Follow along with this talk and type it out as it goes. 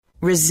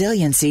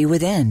Resiliency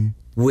Within,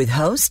 with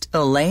host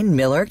Elaine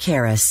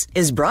Miller-Karras,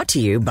 is brought to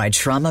you by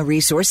Trauma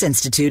Resource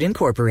Institute,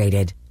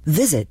 Incorporated.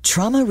 Visit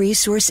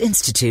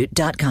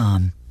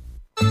traumaresourceinstitute.com.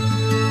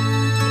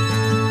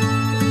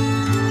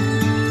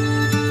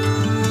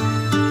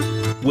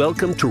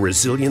 Welcome to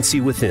Resiliency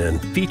Within,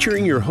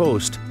 featuring your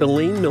host,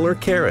 Elaine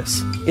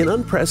Miller-Karras. In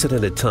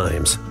unprecedented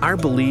times, our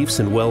beliefs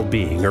and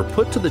well-being are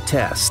put to the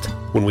test.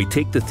 When we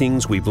take the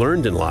things we've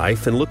learned in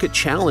life and look at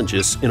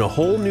challenges in a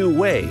whole new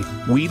way,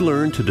 we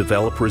learn to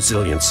develop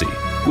resiliency,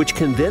 which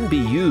can then be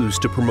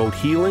used to promote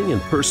healing and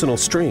personal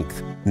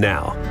strength.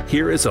 Now,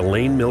 here is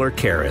Elaine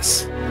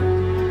Miller-Karras.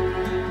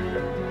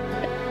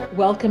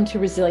 Welcome to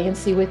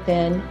Resiliency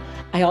Within.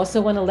 I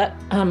also want to let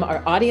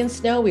our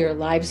audience know we are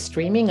live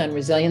streaming on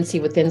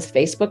Resiliency Within's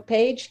Facebook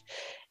page.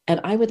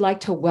 And I would like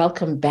to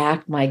welcome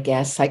back my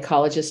guest,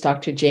 psychologist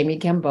Dr. Jamie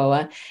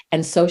Gamboa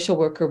and social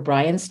worker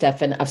Brian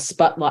Stefan of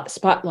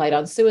Spotlight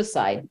on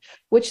Suicide,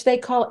 which they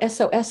call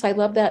SOS. I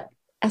love that,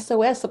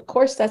 SOS. Of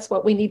course, that's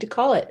what we need to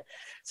call it.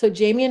 So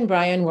Jamie and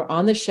Brian were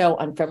on the show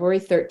on February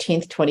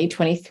 13th,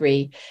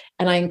 2023.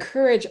 And I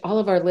encourage all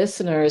of our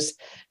listeners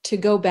to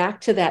go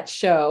back to that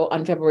show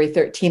on February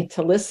 13th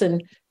to listen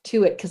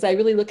to it, because I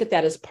really look at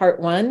that as part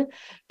one,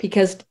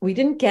 because we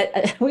didn't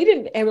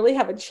really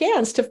have a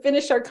chance to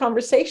finish our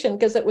conversation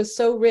because it was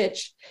so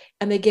rich,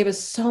 and they gave us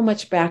so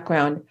much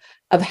background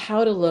of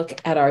how to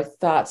look at our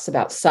thoughts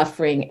about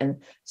suffering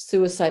and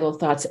suicidal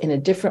thoughts in a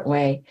different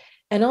way,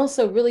 and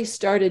also really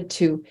started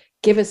to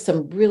give us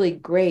some really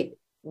great,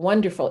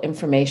 wonderful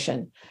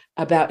information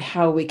about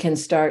how we can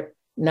start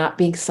not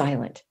being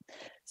silent.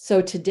 So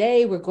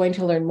today we're going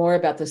to learn more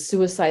about the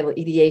Suicidal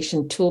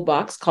Ideation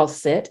Toolbox called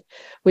SIT,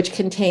 which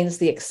contains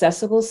the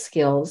accessible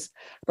skills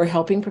for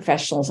helping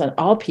professionals and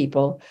all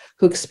people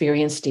who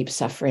experience deep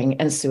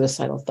suffering and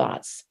suicidal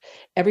thoughts.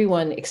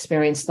 Everyone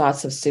experiences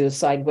thoughts of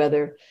suicide,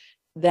 whether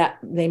that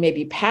they may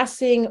be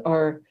passing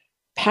or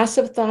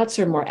passive thoughts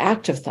or more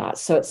active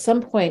thoughts. So at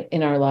some point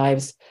in our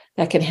lives,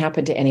 that can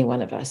happen to any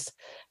one of us.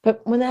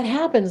 But when that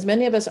happens,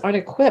 many of us aren't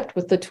equipped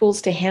with the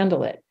tools to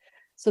handle it.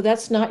 So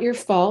that's not your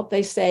fault.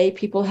 They say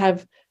people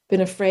have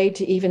been afraid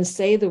to even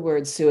say the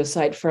word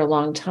suicide for a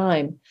long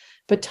time,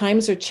 but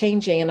times are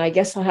changing. And I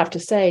guess I'll have to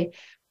say,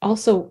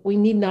 also, we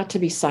need not to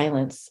be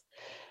silenced.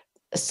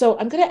 So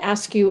I'm going to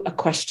ask you a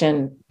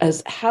question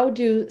as how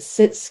do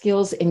SIT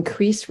skills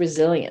increase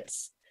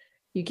resilience?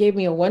 You gave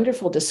me a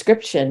wonderful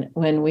description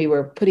when we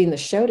were putting the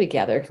show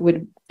together.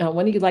 Would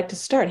one of you like to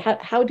start?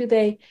 How do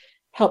they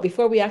help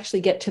before we actually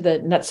get to the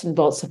nuts and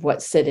bolts of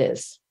what SIT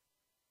is?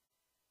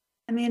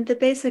 I mean, the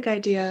basic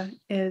idea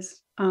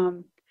is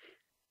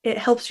it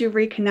helps you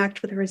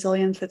reconnect with the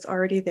resilience that's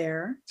already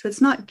there. So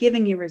it's not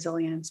giving you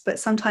resilience, but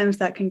sometimes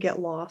that can get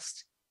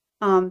lost.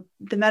 The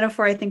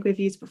metaphor I think we've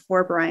used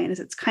before, Brian, is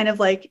it's kind of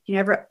like,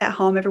 at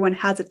home, everyone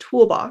has a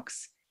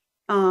toolbox.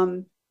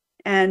 And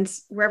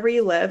wherever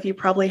you live, you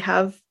probably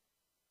have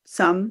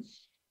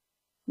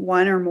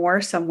one or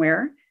more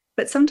somewhere.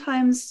 But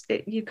sometimes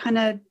you kind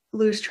of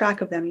lose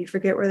track of them. You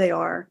forget where they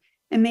are.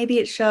 And maybe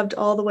it's shoved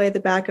all the way at the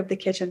back of the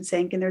kitchen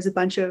sink and there's a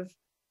bunch of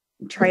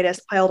detritus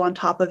piled on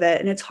top of it.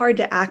 And it's hard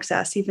to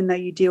access, even though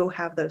you do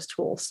have those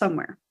tools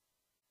somewhere.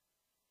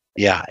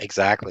 Yeah,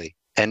 exactly.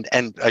 And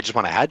I just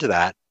want to add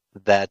to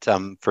that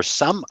for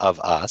some of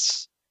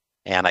us,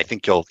 and I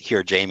think you'll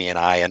hear Jamie and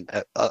I and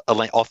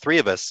all three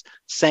of us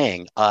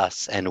saying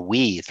us and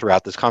we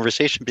throughout this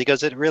conversation,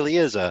 because it really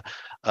is a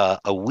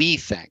we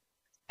thing.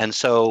 And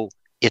so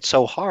it's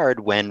so hard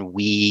when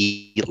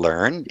we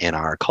learn in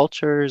our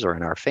cultures or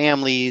in our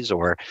families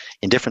or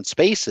in different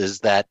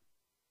spaces that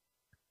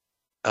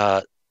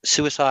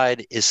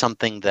suicide is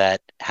something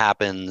that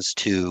happens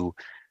to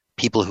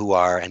people who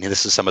are, and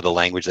this is some of the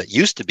language that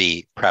used to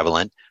be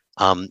prevalent,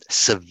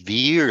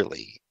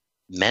 severely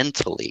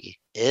mentally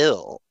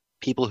ill,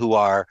 people who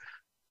are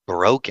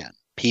broken,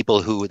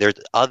 people who, there's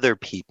other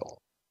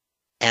people.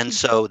 And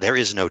so there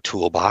is no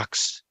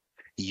toolbox.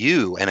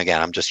 You, and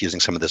again, I'm just using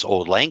some of this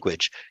old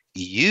language,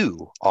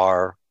 you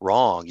are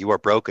wrong, you are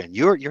broken,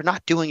 you're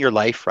not doing your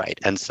life right.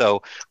 And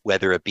so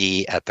whether it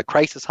be at the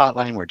crisis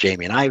hotline where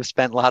Jamie and I have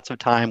spent lots of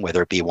time,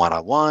 whether it be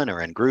one-on-one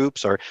or in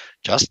groups or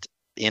just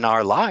in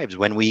our lives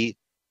when we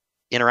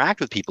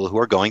interact with people who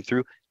are going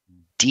through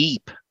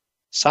deep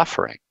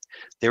suffering,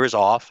 there is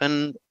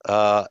often,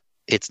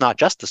 it's not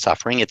just the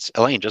suffering, it's,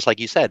 Elaine, just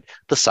like you said,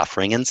 the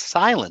suffering in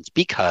silence,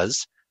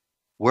 because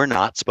we're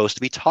not supposed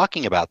to be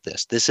talking about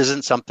this. This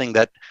isn't something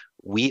that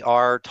we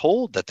are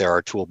told that there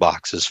are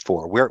toolboxes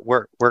for.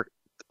 We're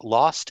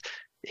lost.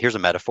 Here's a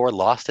metaphor: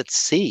 lost at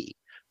sea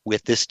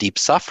with this deep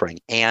suffering.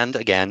 And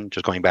again,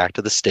 just going back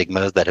to the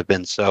stigmas that have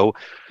been so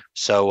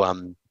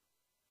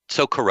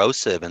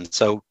corrosive and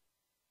so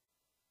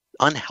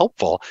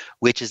unhelpful,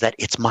 which is that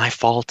it's my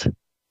fault.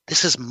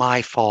 This is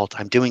my fault.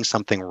 I'm doing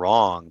something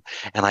wrong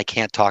and I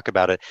can't talk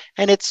about it.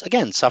 And it's,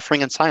 again,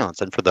 suffering in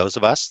silence. And for those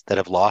of us that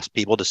have lost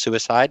people to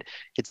suicide,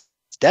 it's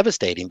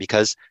devastating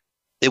because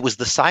it was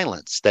the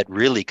silence that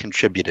really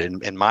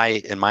contributed. In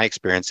my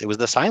experience, it was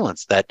the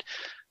silence that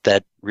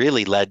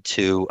really led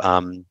to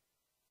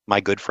my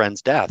good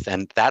friend's death.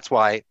 And that's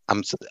why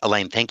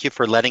Elaine, thank you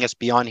for letting us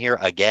be on here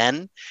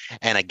again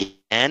and again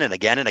and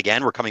again and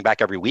again. We're coming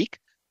back every week.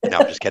 No,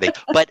 I'm just kidding.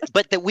 But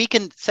that we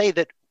can say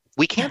that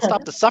we can't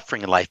stop the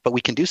suffering in life, but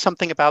we can do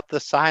something about the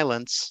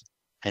silence.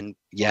 And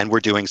we're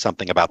doing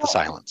something about the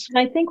silence. And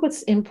I think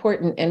what's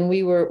important, and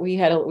we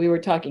were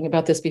talking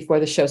about this before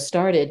the show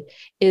started,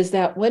 is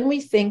that when we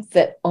think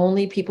that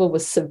only people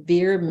with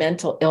severe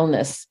mental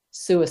illness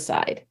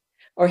suicide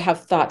or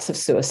have thoughts of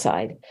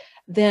suicide,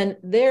 then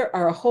there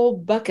are a whole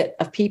bucket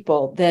of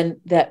people then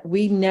that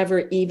we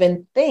never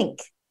even think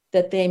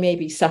that they may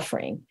be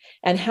suffering.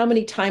 And how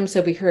many times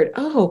have we heard,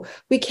 oh,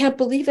 we can't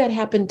believe that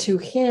happened to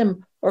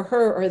him or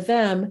her or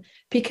them,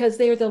 because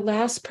they're the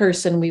last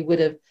person we would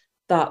have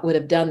thought would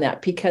have done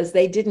that, because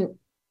they didn't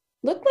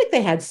look like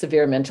they had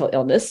severe mental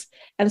illness.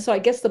 And so I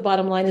guess the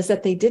bottom line is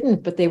that they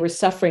didn't, but they were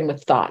suffering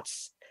with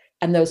thoughts,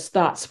 and those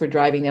thoughts were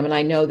driving them. And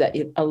I know that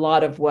a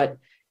lot of what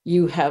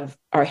you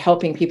are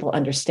helping people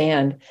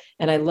understand.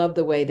 And I love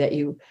the way that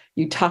you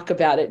talk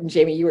about it. And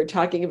Jamie, you were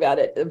talking about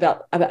it,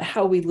 about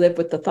how we live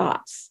with the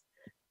thoughts.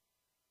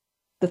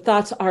 The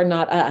thoughts are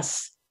not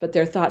us, but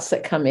they're thoughts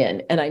that come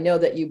in. And I know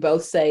that you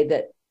both say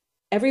that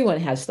everyone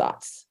has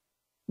thoughts.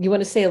 You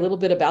want to say a little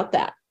bit about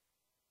that?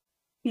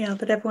 Yeah,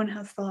 that everyone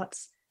has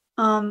thoughts.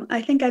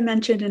 I think I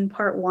mentioned in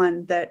part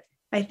 1 that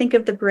I think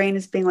of the brain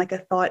as being like a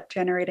thought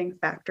generating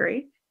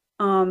factory.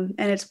 And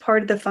it's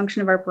part of the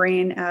function of our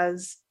brain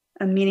as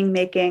a meaning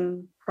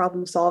making,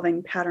 problem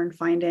solving, pattern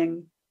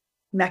finding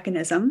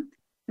mechanism.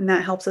 And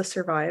that helps us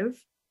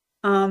survive.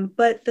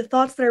 But the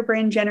thoughts that our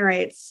brain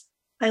generates,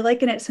 I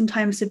liken it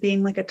sometimes to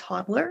being like a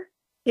toddler.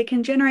 It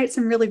can generate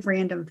some really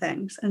random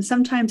things. And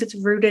sometimes it's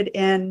rooted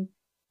in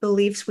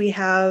beliefs we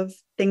have,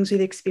 things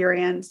we've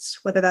experienced,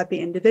 whether that be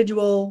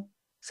individual,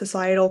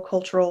 societal,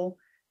 cultural,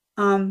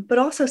 but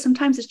also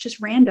sometimes it's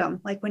just random.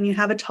 Like when you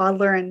have a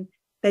toddler and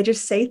they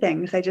just say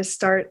things, they just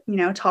start,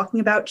 talking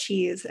about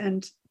cheese,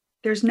 and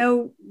there's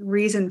no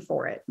reason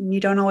for it. And you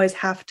don't always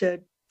have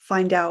to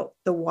find out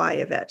the why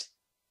of it.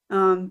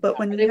 But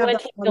when they want to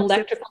take an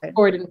electrical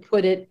cord and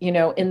put it,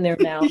 in their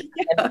mouth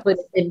and put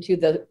it into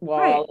the wall.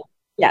 Right.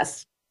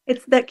 Yes.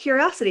 It's that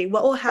curiosity.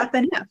 What will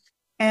happen if?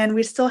 And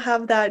we still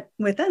have that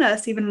within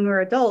us, even when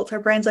we're adults. Our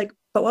brain's like,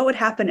 but what would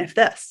happen if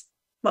this?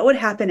 What would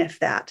happen if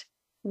that?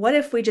 What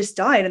if we just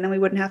died and then we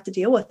wouldn't have to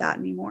deal with that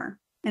anymore?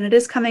 And it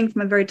is coming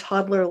from a very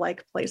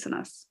toddler-like place in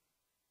us.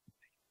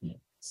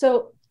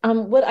 So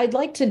what I'd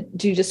like to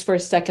do just for a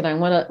second, I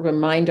want to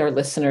remind our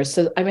listeners.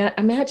 So I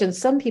imagine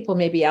some people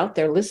may be out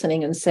there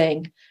listening and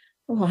saying,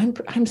 oh,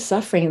 I'm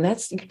suffering.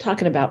 And you're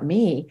talking about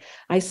me.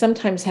 I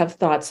sometimes have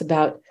thoughts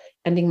about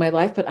ending my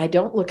life, but I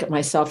don't look at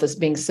myself as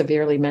being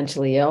severely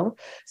mentally ill.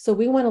 So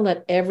we want to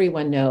let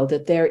everyone know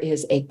that there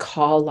is a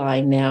call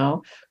line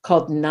now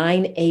called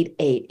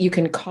 988. You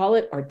can call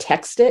it or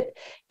text it,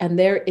 and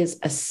there is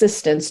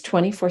assistance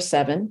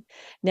 24/7.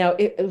 Now,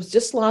 it was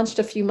just launched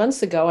a few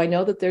months ago. I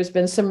know that there's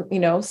been some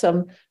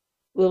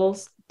little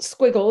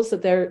squiggles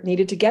that they're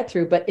needed to get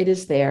through, but it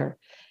is there.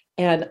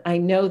 And I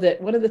know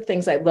that one of the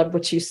things I loved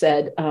what you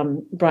said,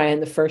 Brian,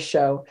 the first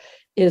show,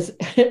 is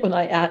when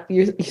I asked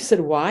you, you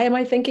said, why am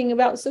I thinking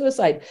about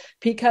suicide?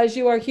 Because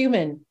you are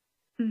human.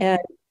 Mm-hmm.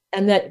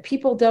 And that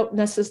people don't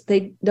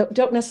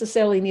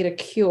necessarily need a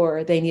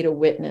cure. They need a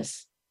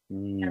witness.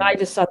 And I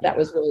just thought that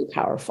was really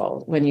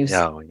powerful when you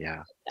said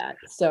that.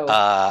 So,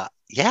 I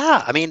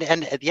mean,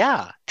 and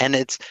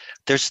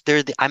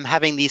I'm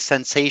having these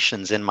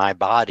sensations in my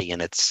body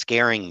and it's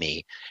scaring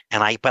me,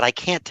 but I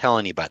can't tell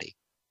anybody,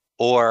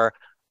 or,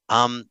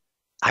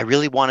 I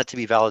really wanted to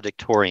be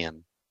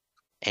valedictorian.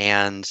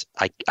 And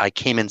I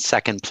came in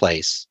second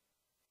place,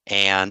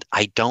 and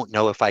I don't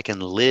know if I can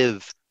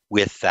live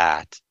with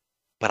that,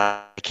 but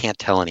I can't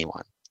tell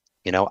anyone.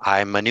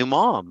 I'm a new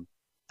mom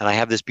and I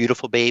have this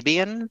beautiful baby,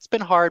 and it's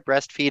been hard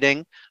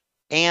breastfeeding,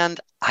 and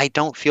I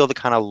don't feel the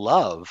kind of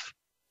love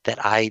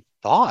that I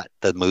thought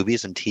the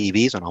movies and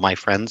TVs and all my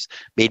friends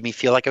made me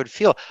feel like I would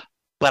feel,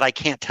 but I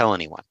can't tell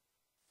anyone.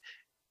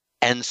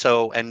 And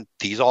so, and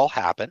these all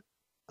happen.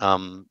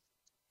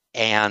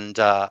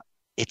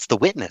 It's the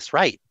witness,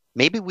 right?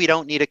 Maybe we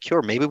don't need a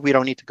cure. Maybe we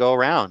don't need to go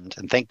around,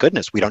 and thank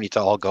goodness we don't need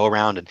to all go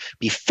around and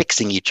be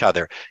fixing each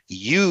other.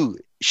 You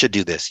should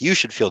do this. You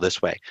should feel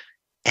this way.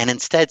 And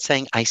instead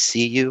saying, I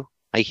see you.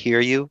 I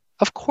hear you.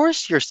 Of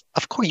course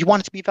you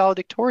wanted to be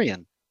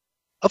valedictorian.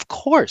 Of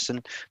course.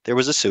 And there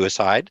was a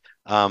suicide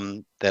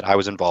that I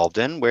was involved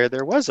in where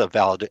there was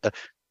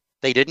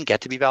they didn't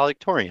get to be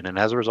valedictorian. And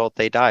as a result,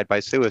 they died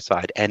by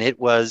suicide. And it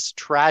was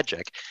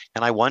tragic.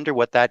 And I wonder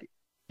what that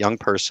young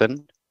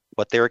person,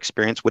 what their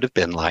experience would have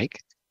been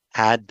like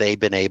had they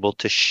been able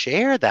to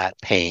share that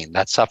pain,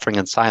 that suffering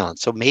in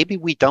silence. So maybe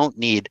we don't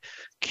need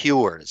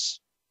cures.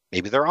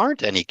 Maybe there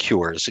aren't any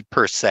cures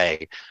per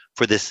se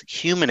for this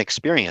human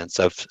experience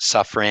of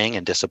suffering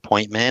and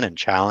disappointment and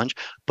challenge,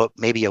 but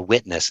maybe a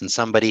witness and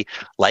somebody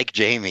like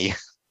Jamie.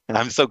 And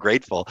I'm so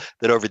grateful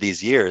that over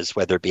these years,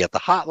 whether it be at the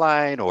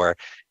hotline or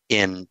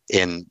in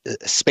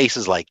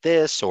spaces like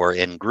this or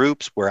in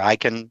groups where I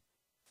can,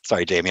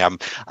 sorry, Jamie,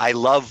 I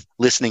love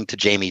listening to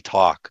Jamie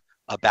talk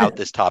about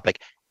this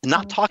topic,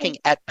 not talking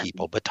at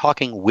people, but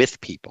talking with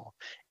people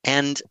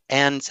and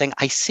saying,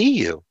 I see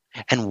you,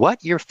 and what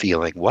you're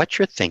feeling, what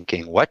you're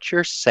thinking, what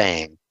you're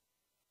saying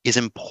is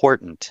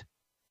important,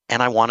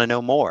 and I want to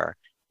know more.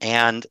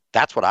 And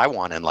that's what I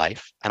want in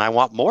life, and I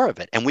want more of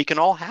it, and we can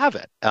all have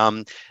it.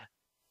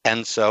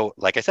 And so,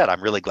 like I said,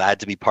 I'm really glad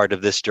to be part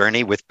of this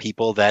journey with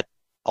people that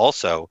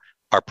also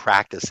are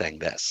practicing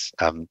this.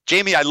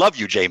 Jamie, I love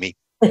you, Jamie.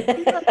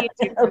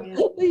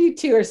 You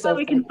two are so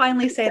we can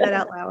finally say that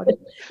out loud.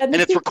 And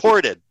it's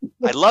recorded.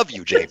 I love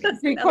you, Jamie.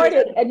 It's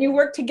recorded, and you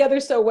work together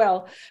so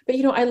well. But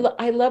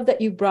I love that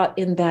you brought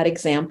in that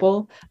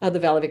example of the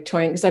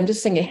valedictorian, because I'm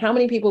just thinking, how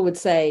many people would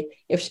say,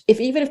 if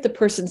even if the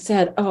person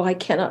said, "Oh, I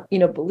cannot,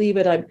 believe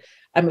it,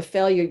 I'm a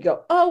failure," you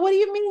go, "Oh, what do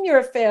you mean you're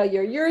a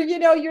failure?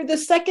 You're the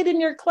second in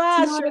your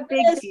class. It's not a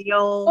big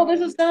deal. Oh,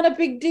 this is not a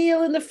big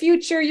deal. In the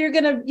future, you're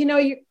gonna,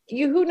 you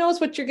who knows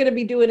what you're gonna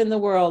be doing in the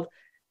world.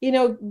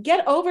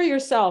 Get over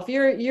yourself.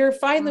 You're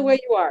fine the way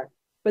you are."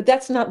 But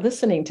that's not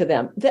listening to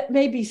them. That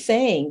may be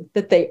saying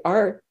that they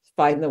are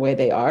fine the way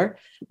they are,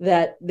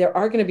 that there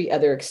are going to be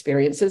other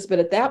experiences. But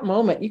at that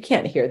moment, you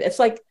can't hear that. It's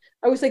like,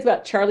 I always think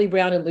about Charlie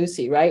Brown and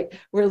Lucy, right?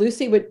 Where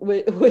Lucy would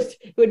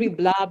be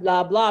blah,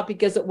 blah, blah,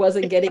 because it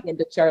wasn't getting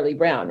into Charlie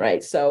Brown,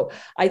 right? So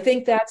I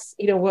think that's,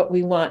 what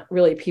we want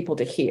really people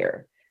to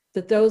hear,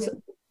 that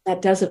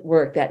that doesn't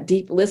work, that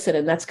deep listen.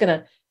 And that's going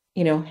to,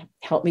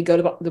 help me go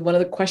to one of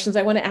the questions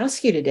I want to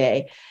ask you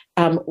today.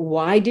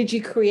 Why did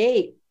you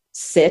create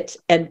SIT,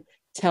 and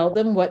tell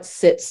them what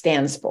SIT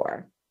stands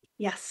for?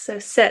 Yes. So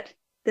SIT,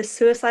 the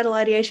Suicidal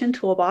Ideation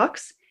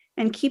Toolbox,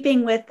 and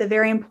keeping with the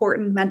very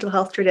important mental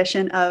health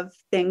tradition of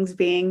things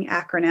being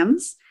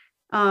acronyms,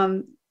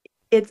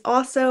 it's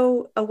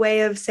also a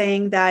way of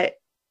saying that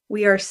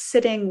we are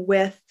sitting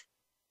with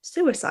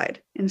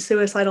suicide and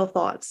suicidal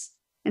thoughts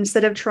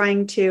instead of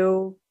trying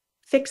to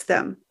fix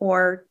them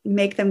or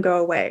make them go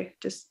away.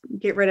 Just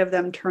get rid of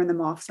them, turn them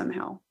off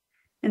somehow.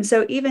 And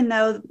so even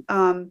though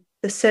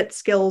the SIT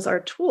skills are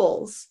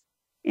tools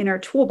in our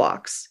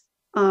toolbox,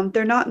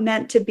 they're not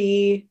meant to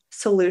be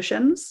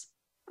solutions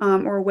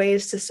or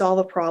ways to solve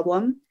a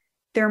problem.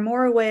 They're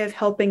more a way of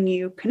helping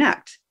you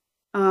connect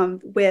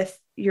with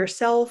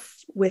yourself,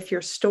 with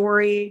your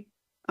story,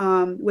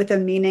 with a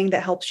meaning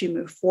that helps you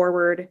move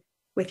forward,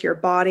 with your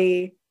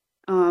body,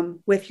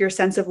 with your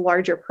sense of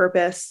larger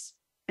purpose,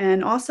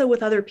 and also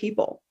with other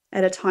people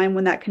at a time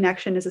when that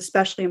connection is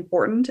especially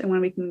important, and when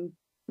we can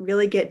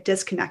really get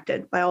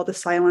disconnected by all the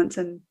silence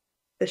and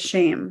the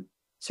shame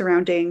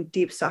surrounding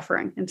deep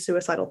suffering and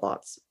suicidal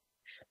thoughts.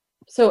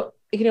 So,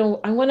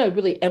 I want to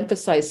really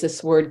emphasize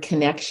this word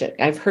connection.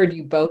 I've heard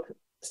you both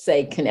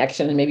say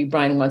connection, and maybe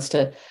Brian wants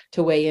to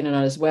weigh in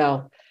on it as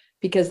well,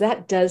 because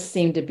that does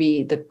seem to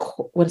be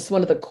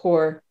one of the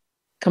core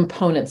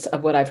components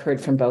of what I've heard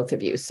from both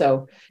of you.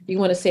 So you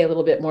want to say a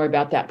little bit more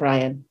about that,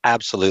 Brian?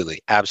 Absolutely.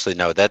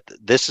 No,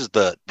 this is,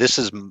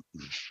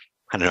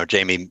 I don't know,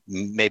 Jamie,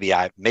 maybe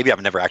I've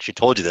never actually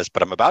told you this,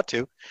 but I'm about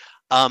to,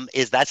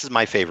 this is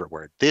my favorite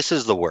word. This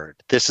is the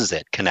word. This is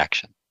it.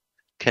 Connection,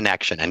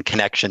 and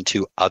connection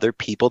to other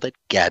people that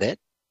get it.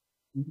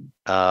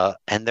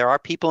 And there are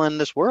people in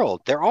this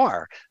world,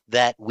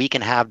 that we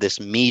can have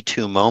this Me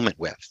Too moment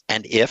with.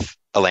 And if,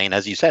 Elaine,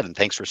 as you said, and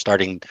thanks for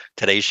starting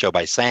today's show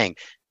by saying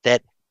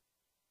that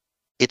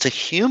it's a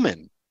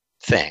human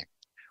thing.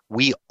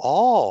 We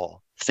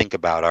all think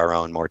about our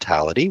own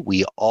mortality.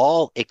 We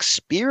all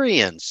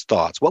experience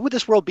thoughts. What would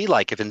this world be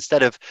like if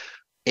instead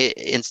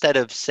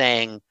of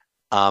saying,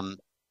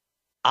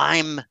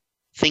 I'm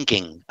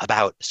thinking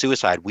about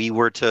suicide, we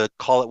were to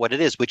call it what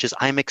it is, which is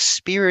I'm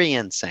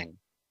experiencing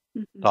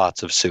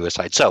thoughts of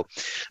suicide. So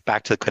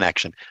back to the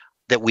connection,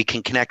 that we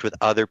can connect with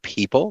other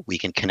people, we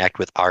can connect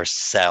with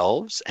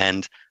ourselves.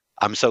 And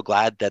I'm so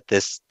glad that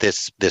this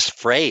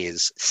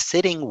phrase,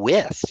 sitting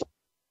with,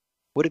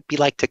 what it be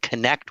like to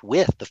connect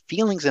with the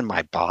feelings in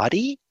my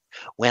body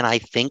when I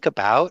think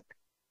about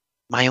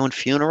my own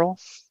funeral,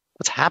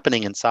 what's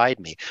happening inside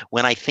me.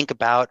 When I think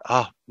about,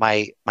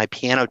 my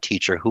piano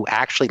teacher who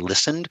actually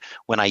listened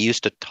when I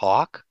used to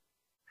talk,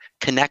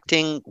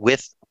 connecting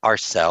with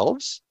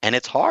ourselves. And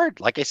it's hard.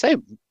 Like I say,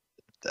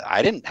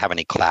 I didn't have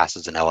any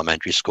classes in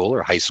elementary school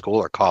or high school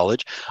or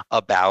college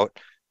about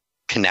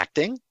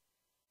connecting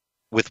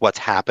with what's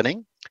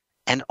happening.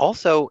 And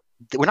also,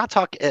 we're not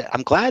talking,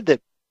 I'm glad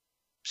that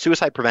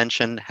suicide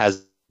prevention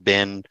has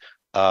been,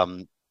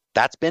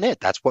 that's been it.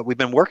 That's what we've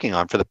been working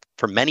on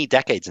for many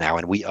decades now,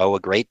 and we owe a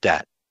great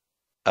debt.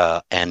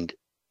 And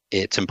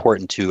it's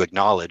important to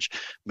acknowledge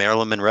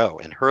Marilyn Monroe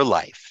and her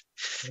life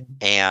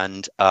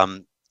and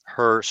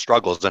her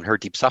struggles and her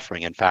deep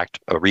suffering. In fact,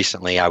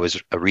 recently I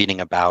was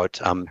reading about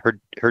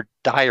her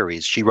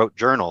diaries. She wrote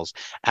journals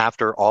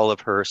after all of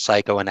her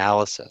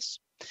psychoanalysis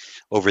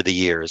over the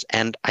years.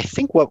 And I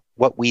think what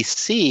we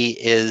see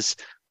is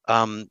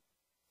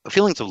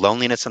feelings of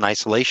loneliness and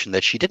isolation,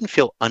 that she didn't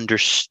feel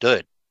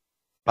understood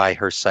by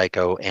her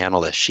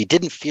psychoanalyst. She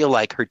didn't feel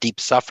like her deep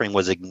suffering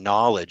was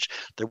acknowledged.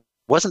 There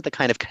wasn't the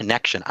kind of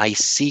connection, I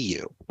see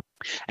you.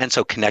 And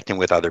so connecting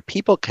with other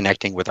people,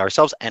 connecting with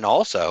ourselves, and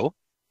also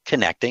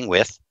connecting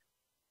with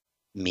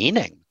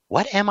meaning.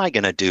 What am I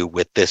going to do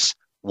with this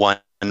one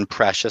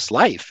precious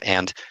life?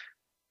 And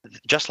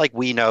just like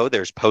we know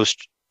there's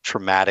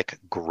post-traumatic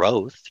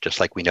growth, just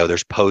like we know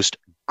there's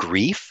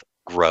post-grief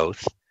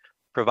growth,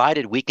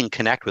 provided we can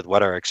connect with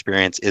what our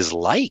experience is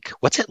like.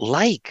 What's it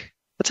like?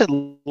 What's it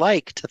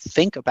like to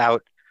think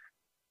about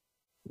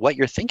what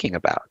you're thinking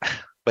about,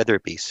 whether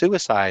it be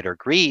suicide or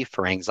grief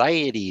or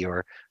anxiety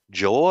or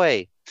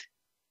joy?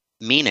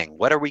 Meaning,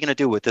 what are we going to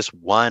do with this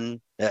one?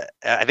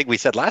 I think we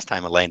said last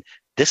time, Elaine,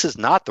 this is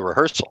not the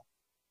rehearsal.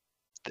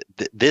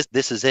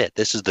 This is it.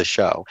 This is the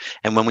show.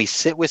 And when we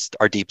sit with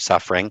our deep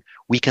suffering,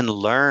 we can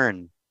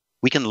learn.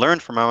 We can learn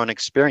from our own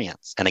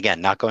experience. And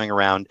again, not going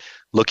around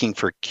looking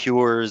for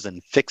cures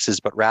and fixes,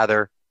 but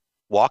rather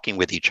walking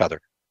with each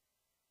other,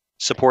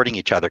 supporting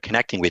each other,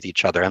 connecting with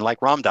each other. And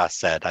like Ram Dass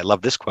said, I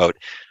love this quote,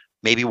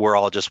 maybe we're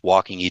all just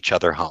walking each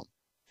other home.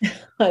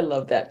 I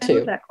love that too. I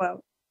love that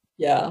quote.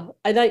 Yeah.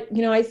 And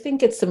I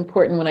think it's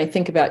important when I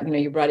think about,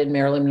 you brought in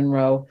Marilyn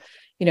Monroe,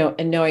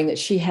 and knowing that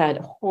she had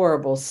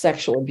horrible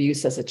sexual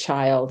abuse as a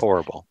child.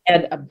 Horrible.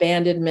 And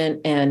abandonment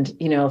and,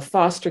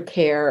 foster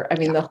care. I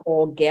mean, the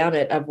whole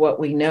gamut of what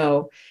we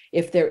know.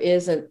 If there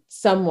isn't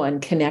someone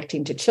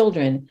connecting to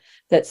children,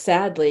 that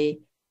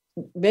sadly,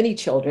 many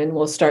children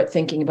will start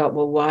thinking about,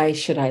 well, why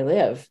should I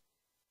live?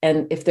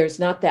 And if there's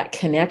not that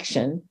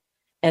connection.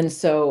 And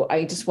so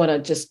I just want to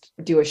just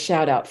do a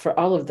shout out for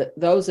all of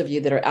those of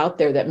you that are out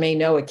there that may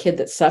know a kid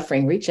that's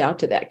suffering. Reach out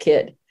to that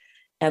kid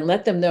and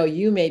let them know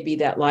you may be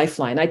that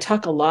lifeline. I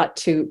talk a lot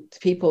to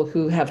people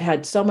who have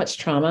had so much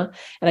trauma,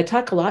 and I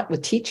talk a lot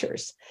with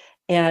teachers.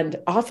 And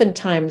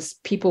oftentimes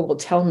people will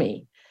tell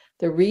me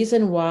the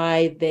reason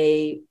why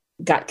they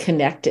got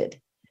connected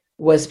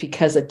was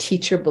because a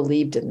teacher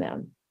believed in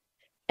them.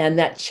 And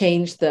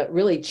that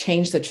really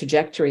changed the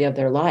trajectory of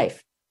their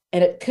life.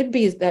 And it could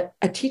be that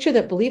a teacher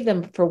that believed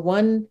them for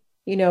one,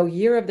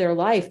 year of their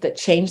life that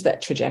changed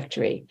that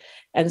trajectory.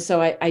 And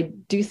so I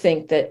do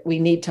think that we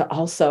need to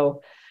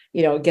also,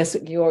 I guess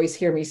you always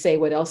hear me say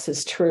what else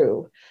is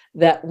true,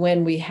 that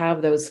when we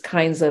have those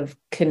kinds of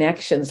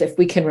connections, if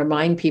we can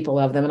remind people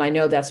of them, and I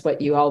know that's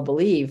what you all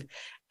believe,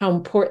 how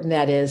important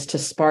that is to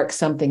spark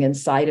something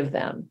inside of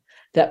them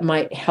that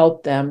might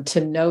help them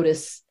to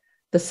notice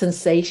the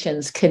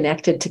sensations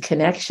connected to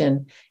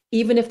connection,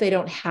 even if they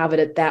don't have it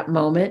at that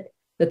moment,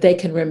 that they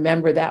can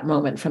remember that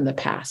moment from the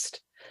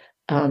past.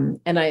 And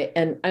I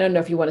don't know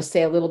if you want to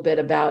say a little bit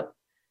about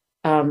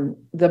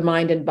the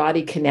mind and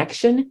body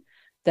connection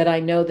that I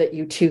know that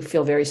you two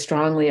feel very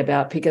strongly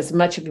about, because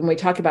much of when we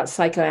talk about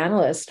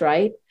psychoanalysts,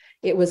 right,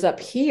 it was up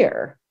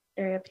here.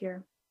 Very up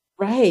here.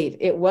 Right.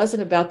 It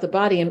wasn't about the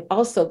body. And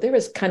also there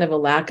was kind of a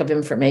lack of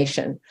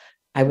information,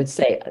 I would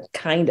say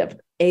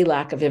a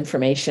lack of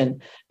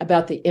information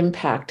about the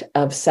impact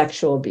of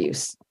sexual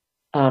abuse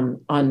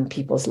on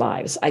people's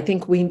lives. I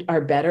think we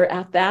are better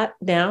at that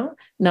now,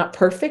 not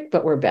perfect,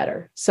 but we're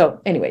better.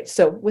 So anyway,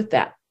 so with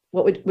that,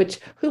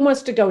 who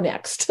wants to go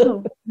next?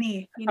 Oh,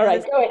 me. All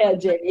right, go ahead,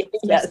 Jamie.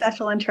 Yes.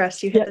 Special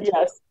interest. You hit the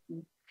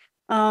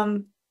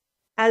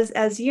yes.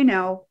 As you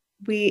know,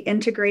 we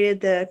integrated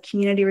the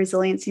community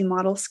resiliency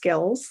model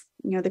skills,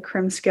 the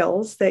CRIM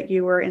skills that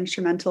you were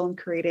instrumental in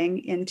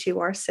creating into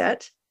our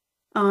set.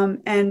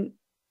 And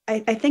I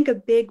think a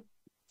big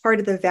part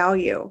of the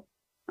value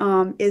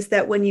is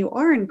that when you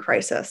are in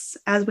crisis,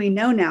 as we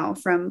know now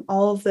from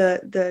all of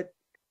the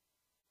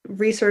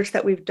research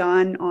that we've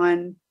done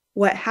on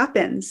what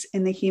happens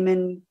in the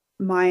human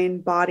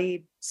mind,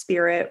 body,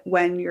 spirit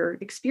when you're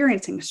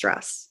experiencing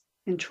stress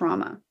and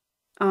trauma,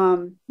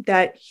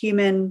 that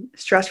human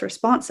stress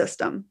response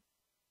system,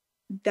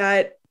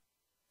 that,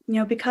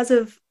 because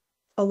of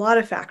a lot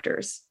of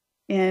factors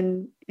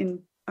in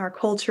our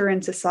culture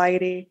and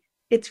society,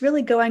 it's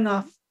really going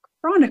off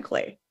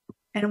chronically.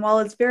 And while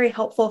it's very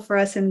helpful for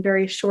us in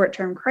very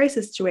short-term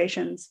crisis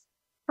situations,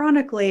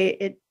 chronically,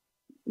 it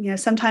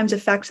sometimes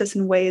affects us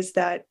in ways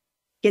that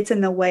gets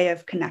in the way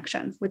of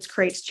connection, which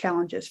creates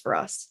challenges for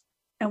us.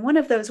 And one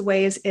of those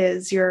ways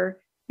is your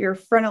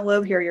frontal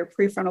lobe here, your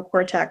prefrontal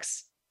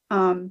cortex,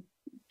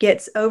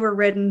 gets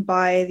overridden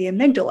by the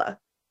amygdala,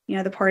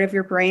 the part of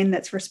your brain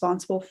that's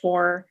responsible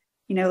for,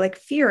 like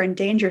fear and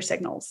danger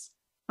signals.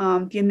 The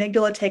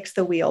amygdala takes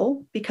the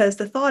wheel because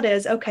the thought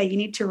is, okay, you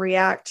need to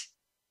react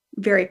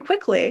very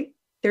quickly.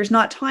 There's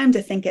not time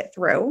to think it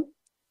through.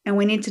 And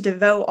we need to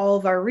devote all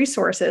of our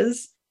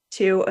resources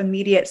to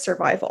immediate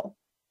survival.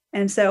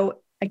 And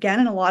so,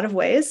 again, in a lot of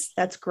ways,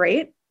 that's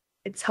great.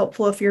 It's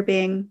helpful if you're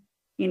being,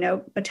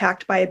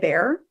 attacked by a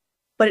bear,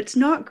 but it's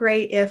not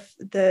great if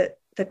the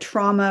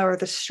trauma or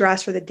the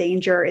stress or the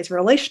danger is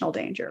relational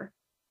danger.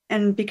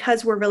 And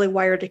because we're really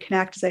wired to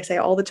connect, as I say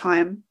all the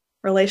time,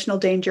 relational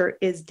danger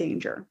is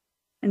danger.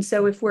 And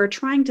so if we're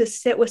trying to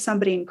sit with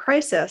somebody in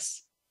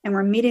crisis and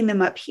we're meeting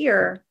them up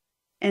here,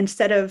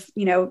 instead of,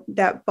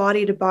 that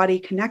body to body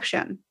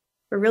connection,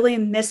 we're really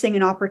missing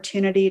an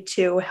opportunity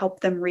to help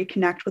them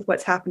reconnect with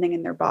what's happening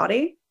in their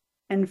body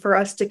and for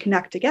us to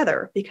connect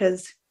together,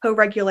 because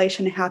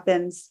co-regulation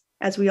happens,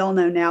 as we all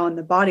know now, in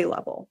the body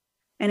level.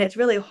 And it's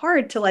really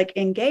hard to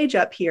engage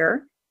up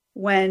here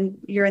when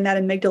you're in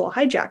that amygdala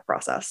hijack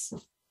process,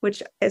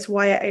 which is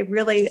why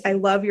I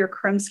love your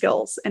CRIM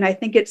skills. And I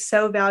think it's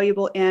so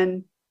valuable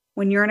in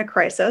when you're in a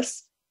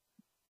crisis,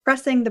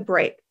 pressing the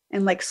brake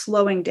and like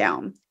slowing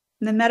down.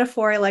 And the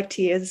metaphor I like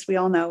to use, we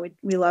all know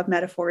we love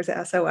metaphors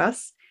at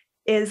SOS,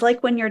 is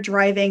like when you're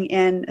driving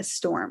in a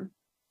storm.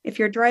 If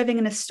you're driving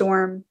in a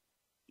storm,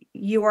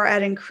 you are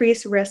at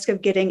increased risk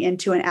of getting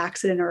into an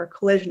accident or a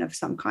collision of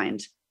some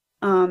kind,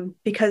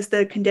 because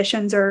the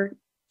conditions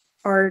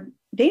are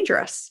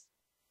dangerous.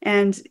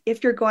 And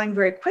if you're going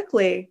very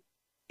quickly,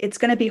 it's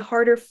going to be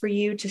harder for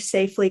you to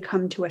safely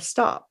come to a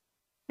stop.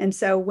 And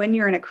so when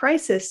you're in a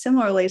crisis,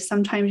 similarly,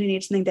 sometimes you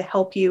need something to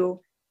help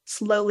you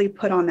slowly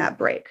put on that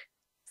brake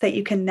so that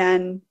you can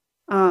then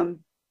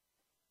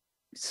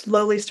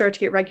slowly start to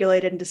get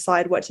regulated and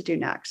decide what to do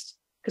next.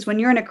 Because when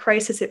you're in a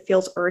crisis, it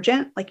feels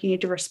urgent, like you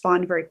need to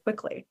respond very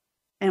quickly.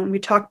 And we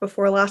talked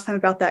before last time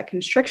about that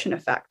constriction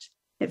effect.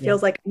 It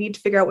feels like I need to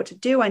figure out what to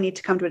do. I need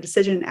to come to a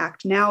decision and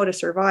act now to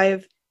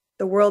survive.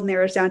 The world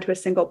narrows down to a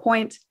single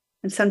point.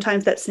 And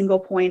sometimes that single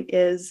point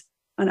is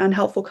an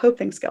unhelpful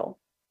coping skill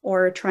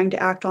or trying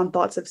to act on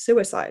thoughts of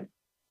suicide.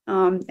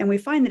 And we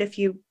find that if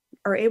you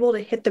are able to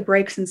hit the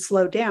brakes and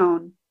slow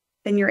down,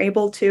 then you're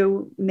able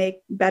to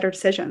make better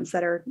decisions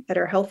that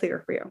are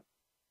healthier for you.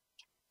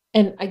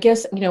 And I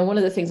guess, one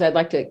of the things I'd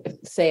like to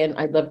say, and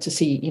I'd love to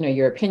see,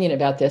 your opinion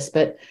about this,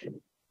 but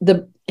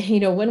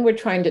when we're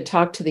trying to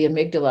talk to the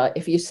amygdala,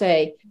 if you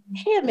say,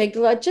 hey,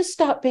 amygdala, just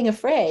stop being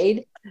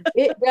afraid,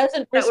 it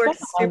doesn't respond,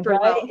 works super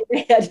right? well.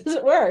 It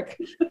doesn't work.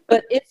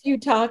 But if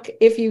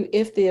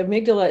the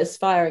amygdala is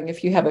firing,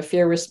 if you have a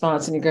fear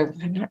response and you go,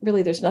 I'm not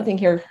really, there's nothing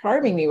here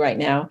harming me right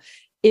now.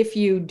 If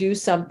you do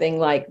something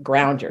like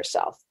ground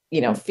yourself,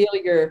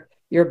 feel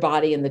your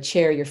body in the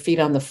chair, your feet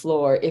on the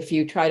floor. If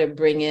you try to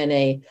bring in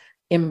a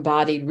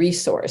embodied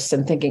resource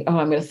and thinking, oh,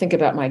 I'm going to think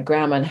about my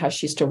grandma and how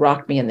she used to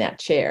rock me in that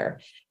chair.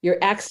 You're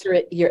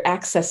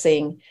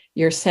accessing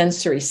your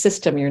sensory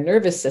system, your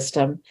nervous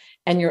system.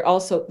 And you're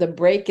also, the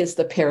brake is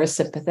the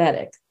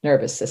parasympathetic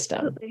nervous system.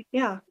 Absolutely.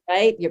 Yeah.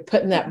 Right? You're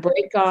putting that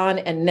brake on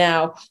and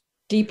now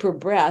deeper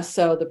breath.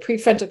 So the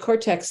prefrontal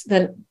cortex,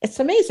 then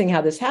it's amazing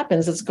how this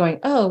happens. It's going,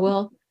 oh,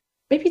 well,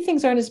 maybe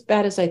things aren't as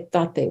bad as I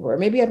thought they were.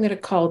 Maybe I'm going to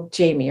call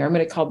Jamie or I'm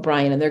going to call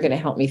Brian and they're going to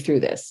help me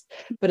through this.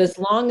 But as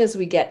long as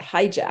we get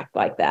hijacked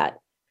like that,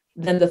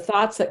 then the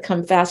thoughts that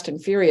come fast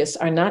and furious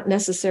are not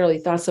necessarily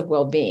thoughts of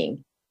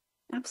well-being.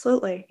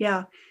 Absolutely.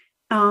 Yeah.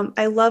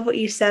 I love what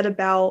you said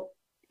about,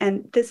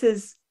 and this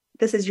is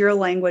your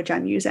language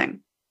I'm using,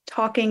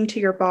 talking to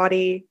your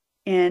body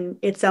in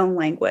its own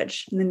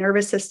language. And the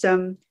nervous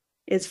system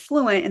is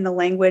fluent in the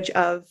language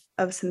of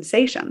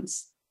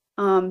sensations.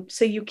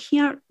 So you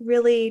can't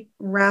really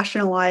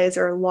rationalize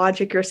or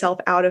logic yourself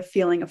out of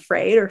feeling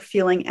afraid or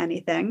feeling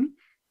anything.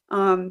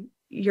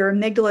 Your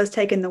amygdala has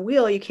taken the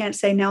wheel. You can't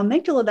say, now,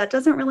 amygdala, that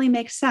doesn't really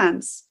make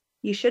sense.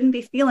 You shouldn't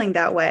be feeling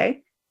that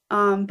way.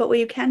 But what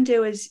you can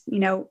do is,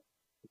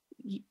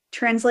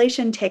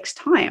 translation takes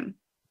time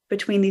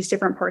between these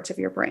different parts of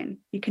your brain.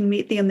 You can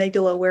meet the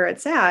amygdala where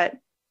it's at,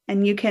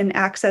 and you can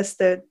access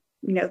that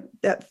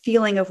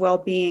feeling of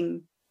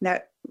well-being,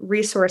 that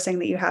resourcing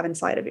that you have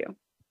inside of you.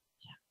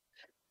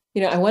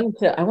 I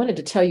wanted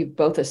to tell you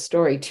both a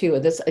story too.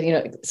 This,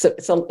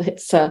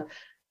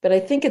 but I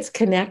think it's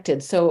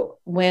connected. So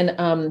when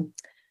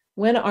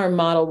our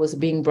model was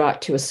being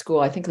brought to a school,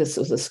 I think this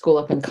was a school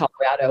up in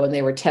Colorado, and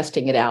they were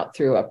testing it out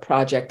through a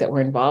project that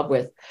we're involved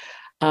with.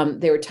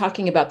 They were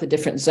talking about the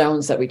different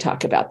zones that we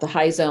talk about, the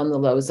high zone, the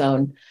low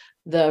zone,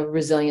 the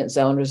resilient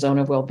zone or zone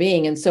of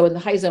well-being. And so in the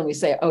high zone, we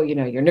say, oh,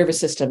 your nervous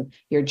system,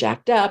 you're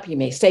jacked up. You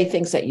may say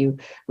things that you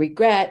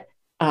regret.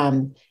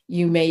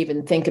 You may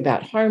even think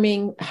about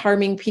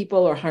harming people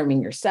or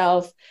harming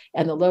yourself.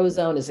 And the low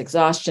zone is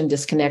exhaustion,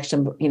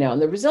 disconnection,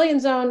 and the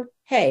resilient zone,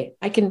 hey,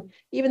 I can,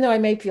 even though I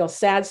may feel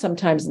sad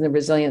sometimes in the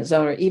resilient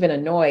zone or even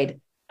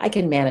annoyed, I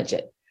can manage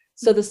it.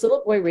 So this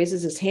little boy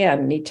raises his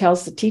hand and he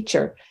tells the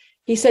teacher,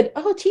 he said,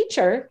 oh,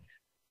 teacher,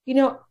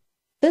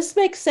 this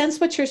makes sense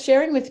what you're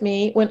sharing with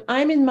me. When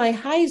I'm in my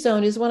high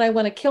zone is when I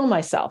want to kill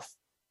myself.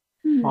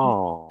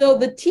 Oh. So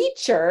the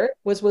teacher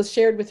was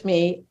shared with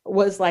me,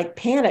 was like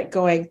panic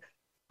going,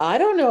 I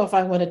don't know if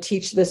I want to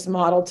teach this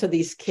model to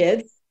these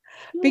kids,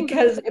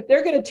 because if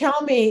they're going to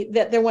tell me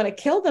that they want to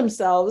kill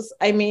themselves,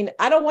 I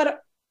thought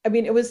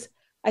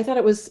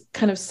it was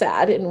kind of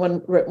sad in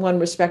one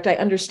respect. I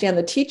understand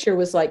the teacher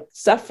was like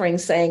suffering,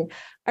 saying,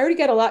 I already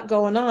got a lot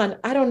going on.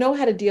 I don't know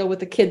how to deal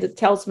with a kid that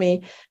tells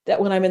me that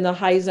when I'm in the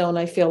high zone,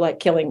 I feel like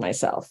killing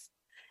myself.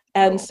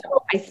 And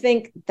so I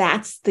think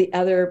that's the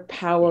other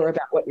power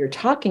about what you're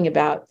talking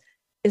about,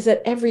 is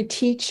that every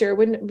teacher,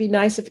 wouldn't it be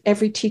nice if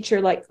every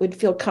teacher would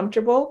feel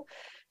comfortable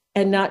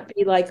and not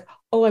be like,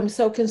 oh, I'm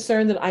so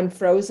concerned that I'm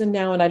frozen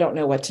now and I don't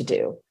know what to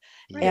do.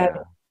 Yeah.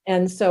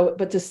 And so,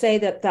 but to say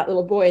that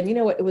little boy, and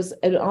it was,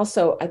 and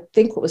also I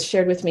think what was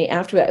shared with me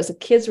after that, as the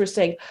kids were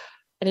saying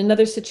in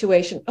another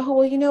situation, oh,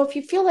 well, if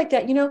you feel like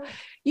that,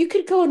 you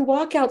could go and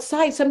walk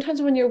outside.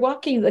 Sometimes when you're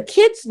walking, the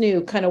kids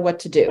knew kind of what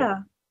to do.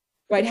 Yeah.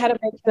 Right? How to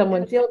make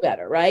someone feel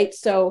better, right?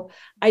 So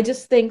I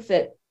just think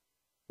that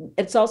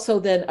it's also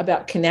then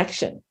about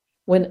connection.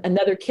 When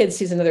another kid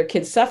sees another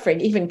kid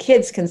suffering, even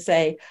kids can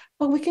say,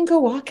 "Oh, we can go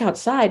walk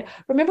outside.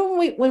 Remember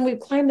when we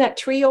climbed that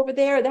tree over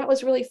there? That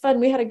was really fun.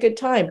 We had a good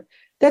time."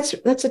 That's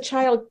a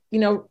child,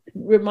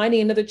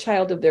 reminding another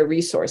child of their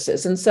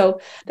resources. And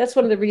so that's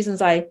one of the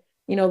reasons I,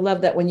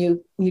 love that when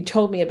you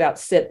told me about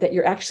SIT, that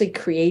you're actually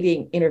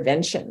creating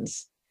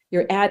interventions.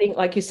 You're adding,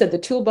 like you said, the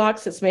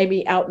toolbox that's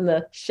maybe out in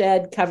the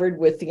shed covered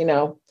with,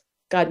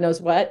 God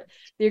knows what.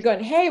 You're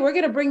going, hey, we're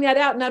going to bring that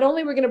out. Not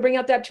only we're going to bring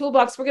out that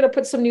toolbox, we're going to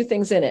put some new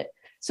things in it.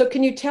 So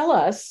can you tell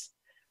us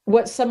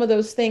what some of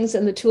those things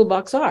in the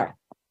toolbox are?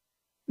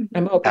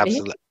 I'm open.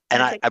 Absolutely.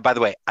 And I, by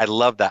the way, I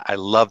love that. I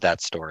love that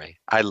story.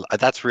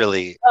 That's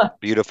really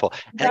beautiful.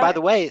 And by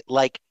the way,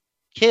 like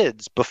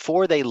kids,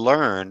 before they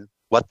learn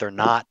what they're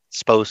not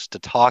supposed to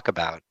talk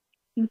about,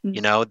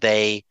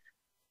 I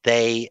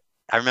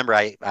remember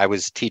I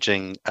was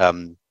teaching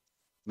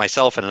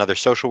myself and another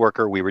social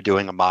worker. We were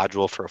doing a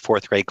module for a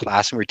 4th grade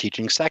class, and we were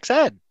teaching sex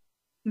ed.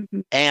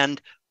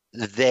 And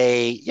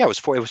it was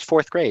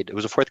 4th grade. It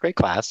was a 4th grade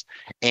class,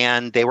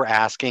 and they were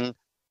asking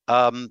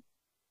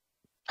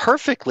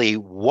perfectly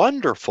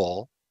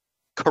wonderful,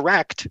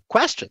 correct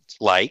questions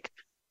like,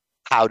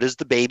 how does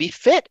the baby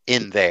fit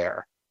in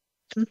there?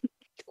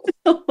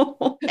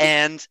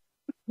 And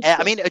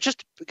I mean,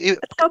 just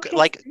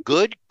like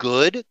good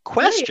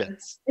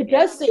questions. It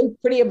does seem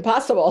pretty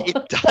impossible.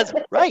 It does,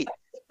 right?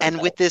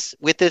 And with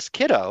this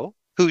kiddo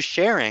who's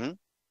sharing,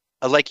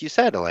 like you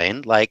said,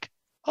 Elaine, like,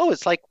 oh,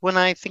 it's like when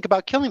I think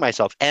about killing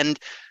myself, and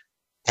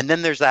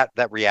then there's that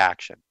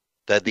reaction,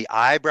 the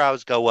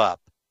eyebrows go up,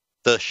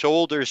 the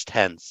shoulders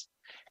tense,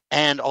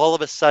 and all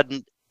of a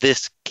sudden,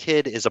 this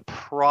kid is a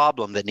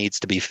problem that needs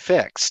to be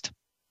fixed.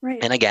 Right.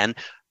 And again,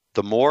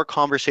 the more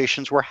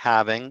conversations we're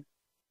having,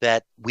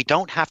 that we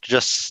don't have to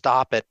just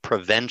stop at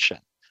prevention.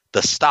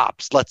 The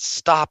stops. Let's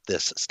stop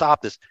this.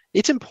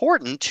 It's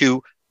important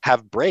to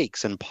have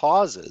breaks and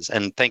pauses.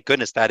 And thank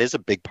goodness that is a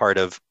big part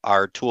of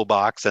our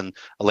toolbox. And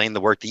Elaine, the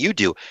work that you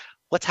do.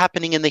 What's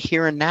happening in the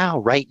here and now,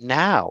 right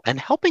now, and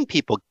helping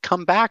people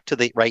come back to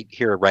the right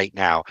here, right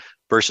now,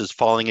 versus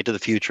falling into the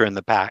future and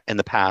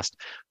the past.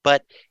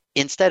 But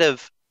instead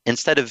of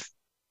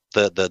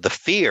the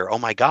fear, oh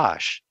my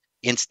gosh,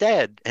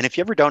 instead, and if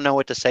you ever don't know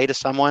what to say to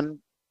someone,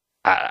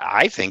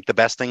 I think the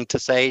best thing to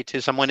say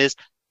to someone is,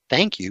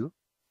 thank you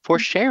for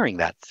sharing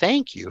that.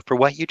 Thank you for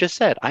what you just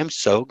said. I'm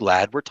so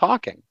glad we're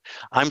talking.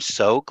 I'm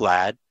so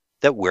glad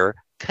that we're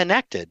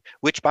connected,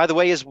 which, by the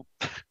way, is,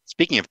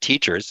 speaking of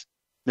teachers,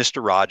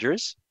 Mr.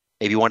 Rogers,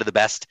 maybe one of the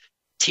best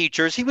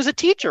teachers. He was a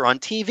teacher on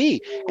TV,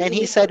 and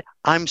he said,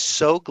 I'm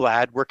so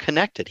glad we're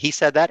connected. He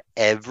said that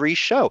every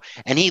show,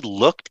 and he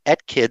looked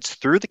at kids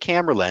through the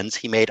camera lens.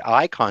 He made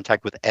eye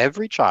contact with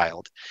every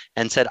child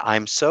and said,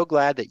 I'm so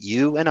glad that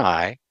you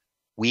and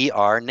we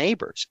are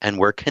neighbors and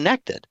we're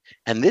connected.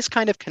 And this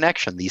kind of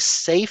connection, these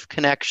safe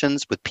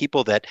connections with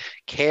people that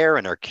care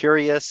and are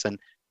curious, and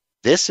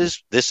this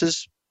is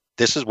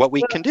what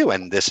we can do.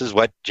 And this is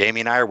what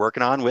Jamie and I are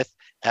working on with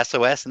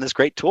SOS and this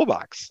great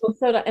toolbox.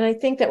 And I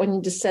think that when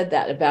you just said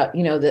that about,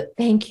 the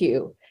thank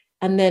you,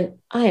 and then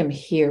I am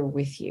here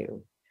with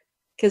you,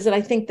 because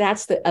I think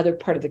that's the other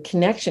part of the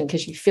connection,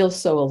 because you feel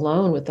so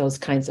alone with those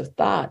kinds of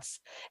thoughts.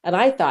 And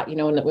I thought,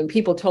 when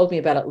people told me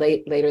about it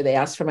later, they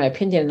asked for my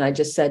opinion, and I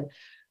just said,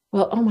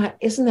 well,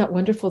 isn't that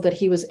wonderful that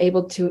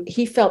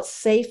he felt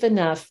safe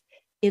enough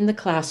in the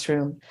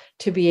classroom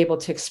to be able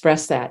to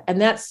express that.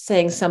 And that's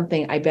saying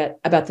something, I bet,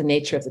 about the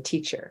nature of the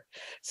teacher.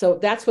 So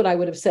that's what I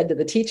would have said to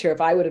the teacher if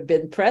I would have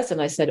been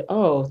present. I said,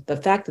 oh, the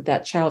fact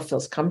that child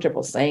feels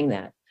comfortable saying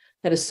that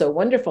is so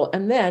wonderful.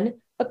 And then,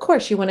 of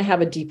course, you want to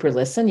have a deeper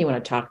listen. You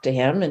want to talk to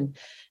him. And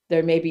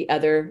there may be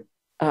other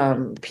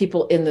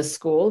people in the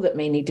school that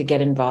may need to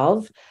get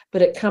involved,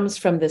 but it comes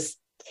from this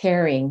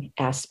caring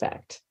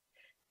aspect.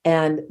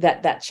 And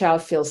that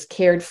child feels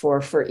cared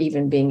for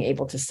even being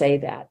able to say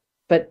that.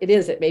 But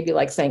it may be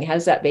like saying, how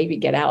does that baby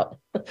get out?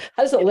 How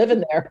does it live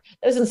in there?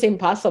 That doesn't seem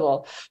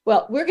possible.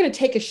 Well, we're going to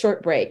take a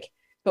short break.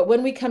 But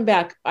when we come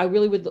back,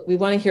 we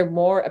want to hear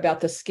more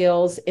about the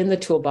skills in the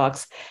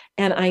toolbox.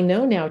 And I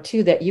know now,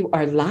 too, that you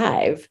are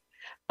live,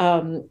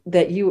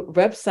 that your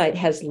website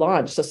has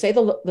launched. So say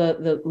the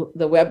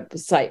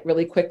website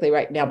really quickly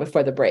right now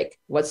before the break.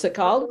 What's it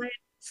called?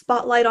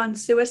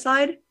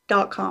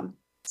 SpotlightOnSuicide.com.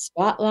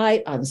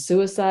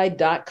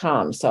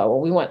 SpotlightOnSuicide.com. So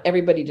we want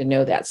everybody to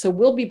know that. So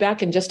we'll be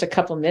back in just a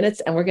couple minutes,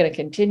 and we're going to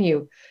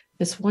continue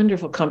this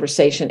wonderful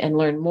conversation and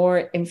learn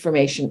more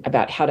information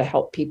about how to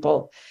help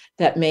people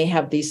that may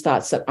have these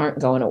thoughts that aren't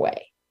going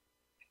away.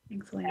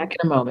 Thanks, Lynn. Back in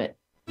a moment.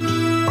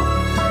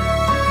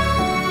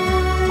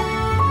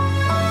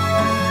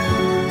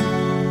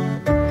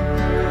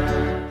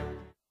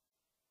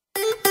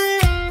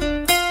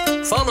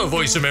 Follow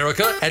Voice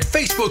America at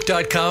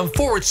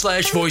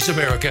Facebook.com/Voice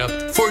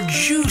America for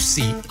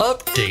juicy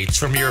updates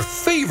from your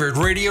favorite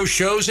radio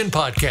shows and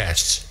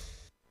podcasts.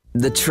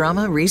 The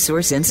Trauma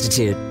Resource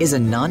Institute is a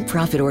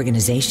nonprofit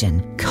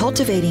organization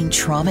cultivating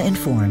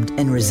trauma-informed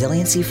and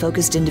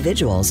resiliency-focused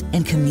individuals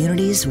and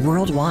communities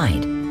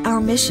worldwide. Our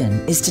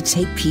mission is to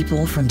take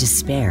people from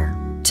despair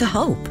to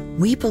hope.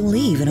 We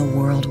believe in a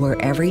world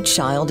where every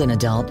child and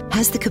adult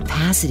has the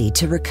capacity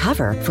to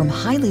recover from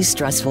highly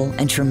stressful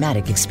and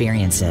traumatic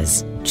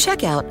experiences.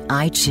 Check out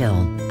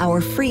iChill,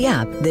 our free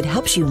app that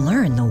helps you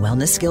learn the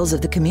wellness skills of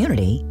the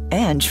community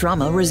and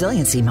trauma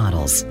resiliency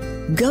models.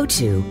 Go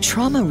to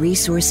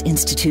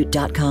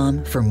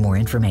traumaresourceinstitute.com for more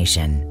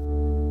information.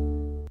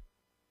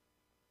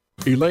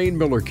 Elaine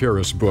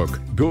Miller-Karras'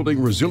 book,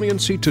 Building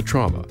Resiliency to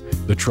Trauma,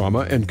 The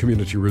Trauma and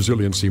Community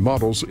Resiliency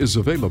Models, is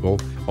available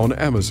on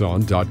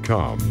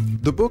Amazon.com.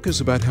 The book is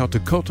about how to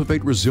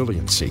cultivate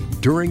resiliency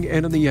during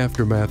and in the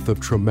aftermath of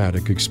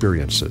traumatic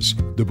experiences.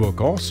 The book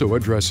also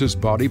addresses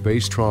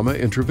body-based trauma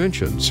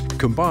interventions,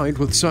 combined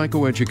with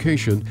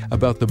psychoeducation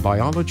about the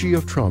biology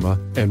of trauma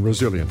and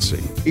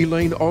resiliency.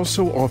 Elaine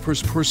also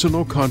offers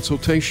personal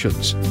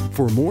consultations.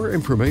 For more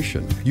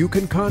information, you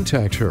can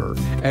contact her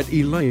at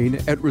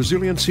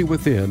elaine@resiliency.com.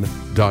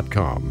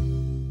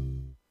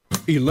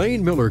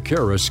 Elaine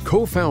Miller-Karras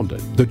co-founded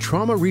the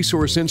Trauma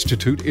Resource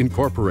Institute,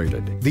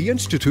 Incorporated. The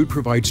Institute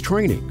provides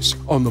trainings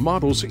on the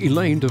models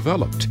Elaine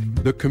developed: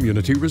 the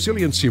Community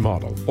Resiliency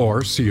Model,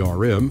 or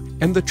CRM,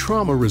 and the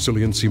Trauma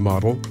Resiliency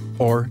Model,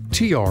 or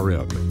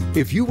TRM.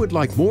 If you would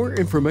like more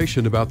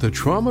information about the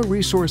Trauma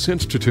Resource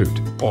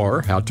Institute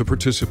or how to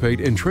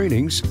participate in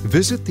trainings,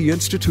 visit the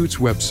Institute's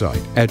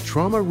website at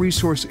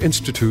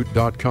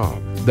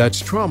traumaresourceinstitute.com.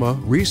 That's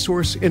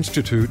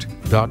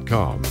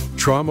traumaresourceinstitute.com.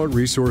 Trauma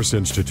Resource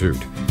Institute.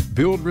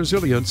 Build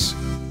resilience,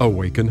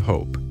 awaken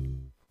hope.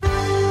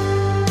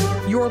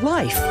 Your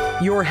life,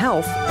 your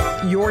health,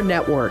 your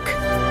network.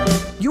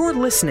 You're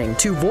listening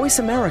to Voice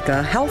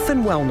America Health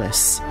and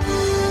Wellness.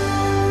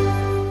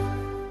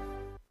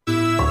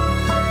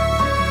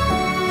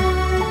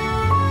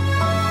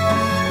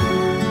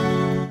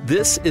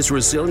 This is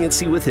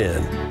Resiliency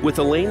Within with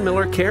Elaine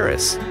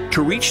Miller-Karras.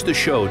 To reach the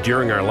show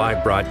during our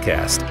live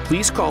broadcast,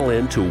 please call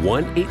in to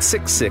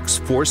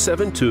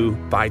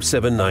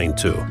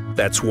 1-866-472-5792.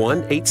 That's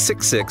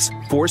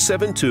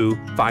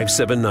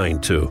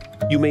 1-866-472-5792.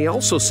 You may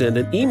also send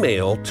an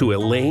email to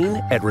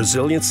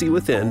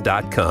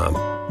elaine@resiliencywithin.com.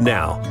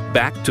 Now,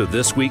 back to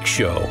this week's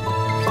show.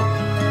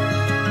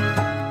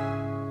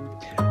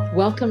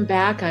 Welcome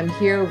back. I'm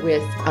here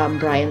with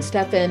Brian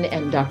Stefan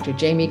and Dr.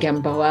 Jamie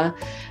Gamboa.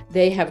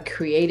 They have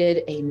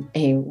created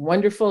a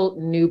wonderful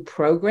new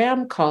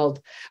program called,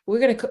 we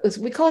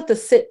call it the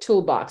SIT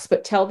Toolbox,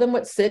 but tell them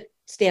what SIT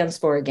stands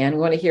for again. We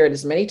want to hear it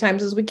as many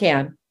times as we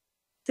can.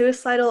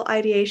 Suicidal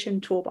Ideation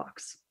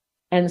Toolbox.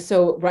 And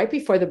so right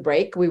before the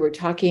break, we were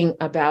talking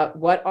about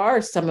what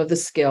are some of the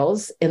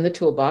skills in the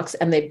toolbox,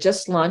 and they've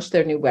just launched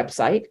their new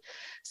website.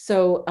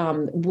 So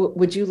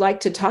would you like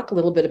to talk a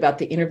little bit about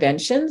the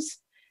interventions?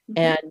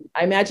 And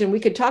I imagine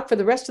we could talk for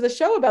the rest of the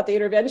show about the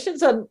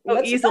interventions.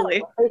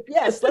 Easily.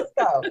 Yes, let's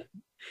go.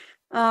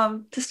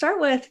 To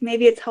start with,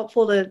 maybe it's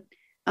helpful to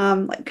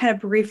kind of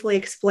briefly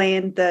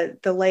explain the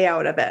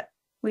layout of it.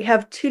 We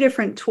have two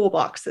different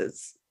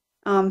toolboxes.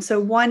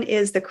 So one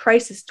is the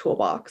crisis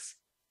toolbox,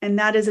 and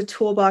that is a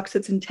toolbox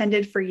that's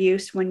intended for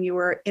use when you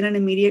are in an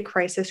immediate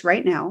crisis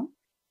right now.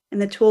 And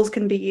the tools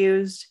can be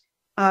used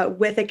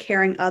with a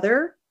caring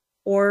other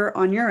or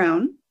on your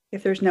own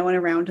if there's no one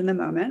around in the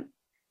moment.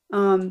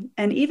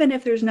 And even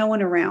if there's no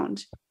one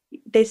around,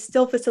 they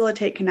still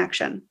facilitate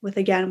connection with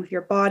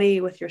your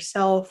body, with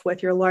yourself,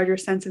 with your larger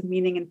sense of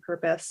meaning and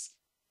purpose.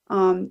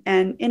 And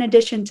in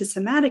addition to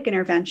somatic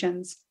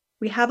interventions,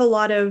 we have a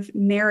lot of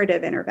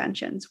narrative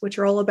interventions, which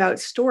are all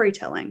about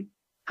storytelling,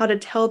 how to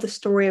tell the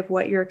story of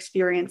what you're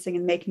experiencing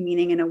and make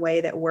meaning in a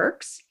way that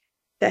works,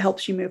 that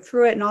helps you move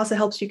through it and also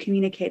helps you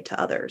communicate to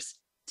others.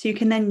 So you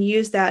can then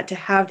use that to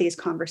have these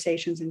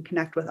conversations and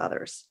connect with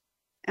others.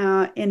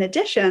 In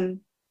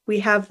addition, we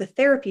have the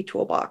therapy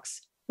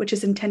toolbox, which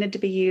is intended to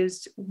be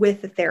used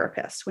with the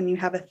therapist when you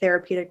have a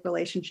therapeutic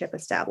relationship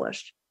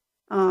established.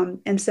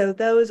 And so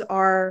those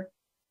are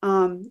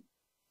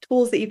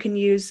tools that you can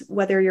use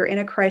whether you're in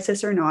a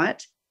crisis or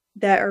not,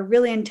 that are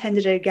really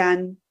intended,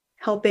 again,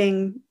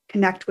 helping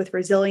connect with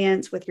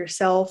resilience, with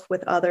yourself,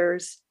 with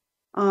others,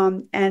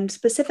 and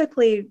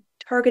specifically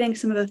targeting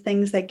some of the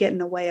things that get in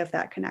the way of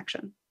that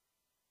connection.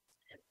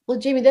 Well,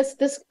 Jamie, this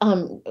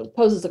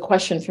poses a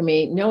question for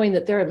me, knowing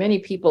that there are many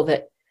people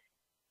that,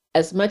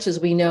 as much as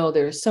we know,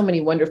 there are so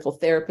many wonderful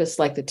therapists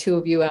like the two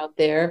of you out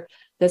there,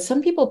 that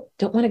some people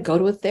don't want to go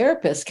to a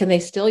therapist. Can they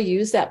still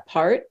use that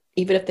part,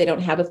 even if they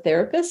don't have a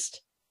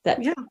therapist?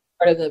 That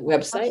part of the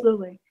website?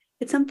 Absolutely.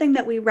 It's something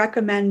that we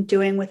recommend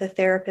doing with a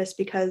therapist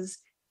because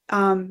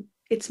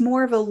it's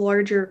more of a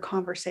larger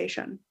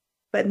conversation.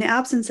 But in the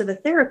absence of a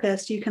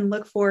therapist, you can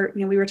look for,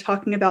 we were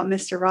talking about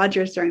Mr.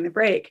 Rogers during the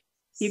break.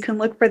 You can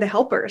look for the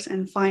helpers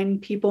and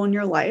find people in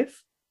your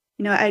life.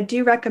 I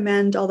do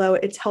recommend, although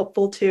it's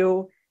helpful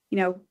to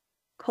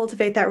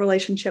cultivate that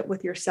relationship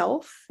with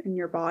yourself and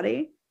your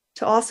body,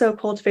 to also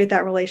cultivate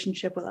that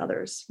relationship with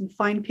others and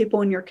find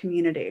people in your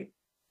community,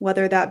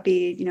 whether that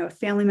be, a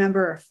family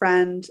member, a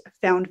friend, a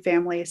found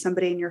family,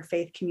 somebody in your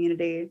faith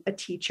community, a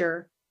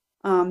teacher,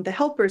 the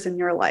helpers in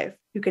your life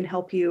who can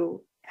help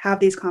you have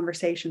these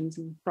conversations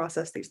and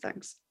process these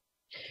things.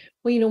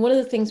 Well, one of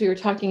the things we were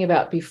talking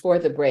about before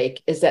the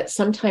break is that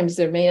sometimes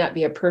there may not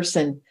be a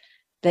person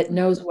that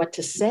knows what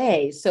to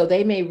say. So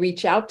they may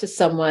reach out to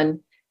someone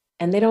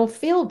and they don't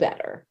feel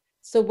better.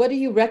 So what do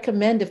you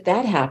recommend if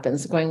that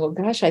happens? Going, well,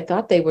 gosh, I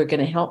thought they were going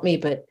to help me,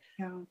 but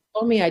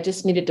told me I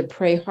just needed to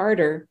pray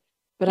harder.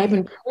 But I've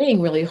been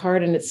praying really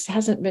hard and it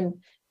hasn't been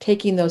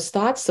taking those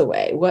thoughts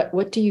away.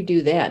 What do you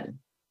do then?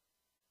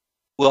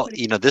 Well,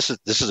 this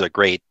is a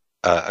great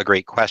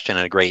question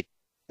and a great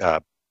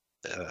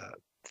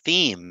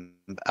theme.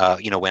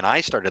 When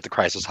I started the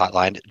crisis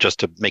hotline, just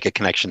to make a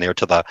connection there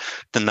to the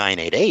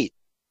 988,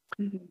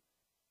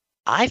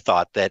 I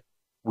thought that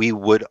we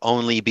would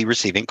only be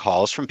receiving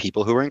calls from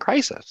people who are in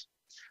crisis.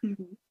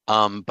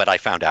 But I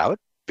found out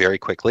very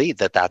quickly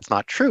that that's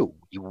not true.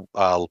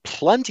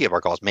 Plenty of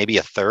our calls, maybe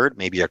a third,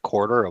 maybe a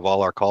quarter of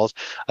all our calls,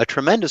 a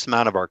tremendous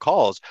amount of our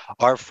calls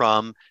are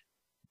from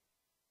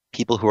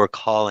people who are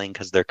calling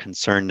because they're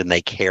concerned and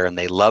they care and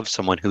they love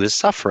someone who is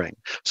suffering.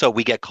 So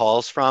we get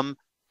calls from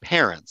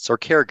parents or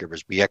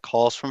caregivers. We get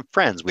calls from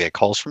friends. We get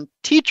calls from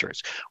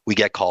teachers. We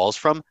get calls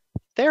from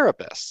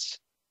therapists.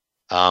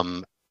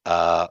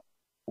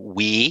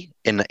 We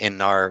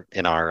in our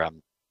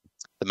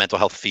the mental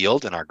health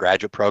field, in our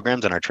graduate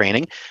programs and our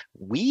training,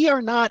 we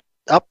are not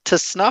up to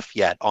snuff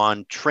yet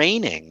on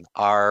training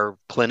our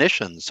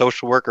clinicians,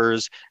 social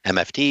workers,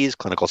 MFTs,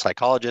 clinical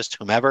psychologists,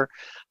 whomever,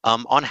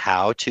 on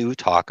how to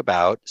talk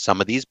about some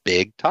of these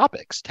big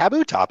topics,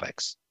 taboo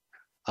topics,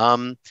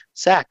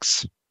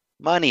 sex,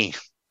 money,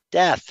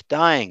 death,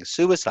 dying,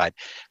 suicide.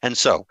 And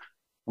so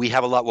we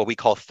have a lot what we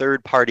call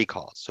third-party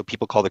calls. So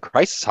people call the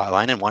crisis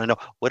hotline and want to know,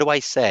 what do I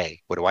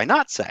say? What do I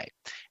not say?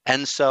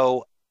 And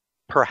so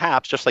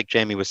perhaps, just like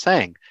Jamie was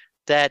saying,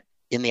 that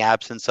in the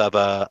absence of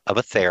a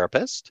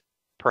therapist,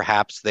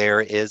 perhaps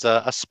there is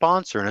a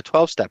sponsor in a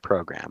 12-step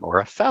program, or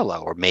a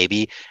fellow, or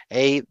maybe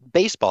a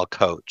baseball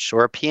coach,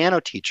 or a piano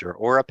teacher,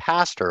 or a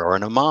pastor, or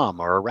an imam,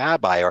 or a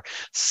rabbi, or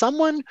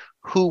someone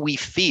who we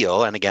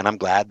feel, and again, I'm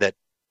glad that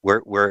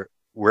we're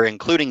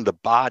including the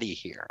body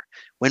here,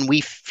 when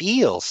we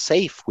feel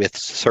safe with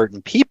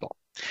certain people.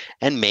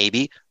 And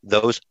maybe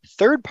those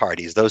third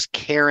parties, those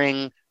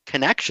caring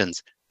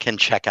connections, can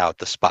check out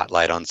the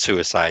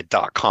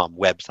spotlightonsuicide.com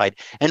website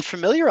and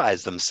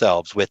familiarize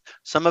themselves with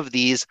some of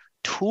these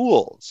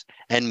tools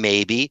and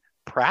maybe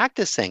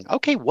practicing.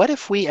 Okay, what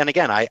if we, and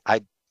again, I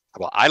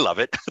love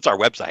it. It's our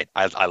website.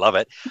 I love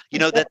it.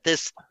 That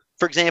this,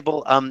 for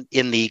example,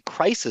 in the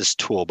crisis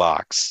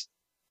toolbox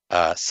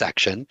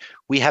section,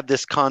 we have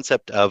this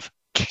concept of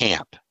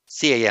CAMP,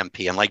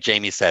 C-A-M-P. And like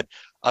Jamie said,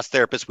 us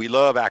therapists, we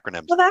love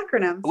acronyms.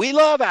 We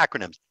love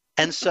acronyms.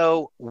 And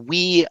so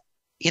we,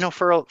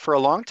 for a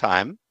long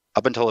time,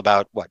 up until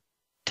about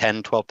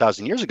 10,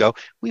 12,000 years ago,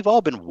 we've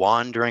all been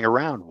wandering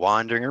around,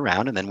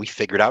 and then we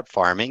figured out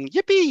farming,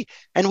 yippee,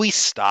 and we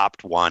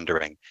stopped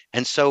wandering.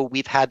 And so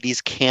we've had these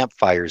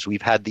campfires,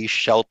 we've had these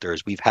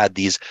shelters, we've had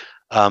these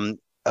a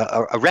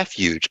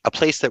refuge, a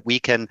place that we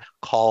can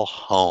call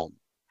home.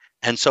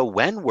 And so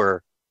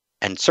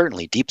and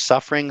certainly deep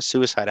suffering,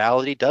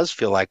 suicidality does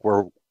feel like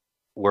we're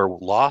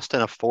lost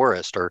in a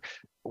forest or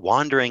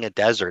wandering a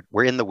desert.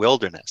 We're in the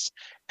wilderness.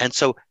 And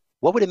so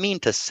what would it mean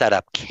to set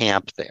up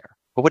camp there?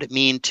 What would it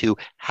mean to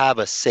have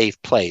a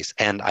safe place,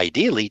 and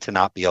ideally to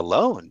not be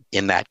alone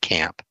in that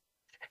camp?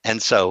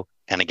 And so,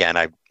 and again,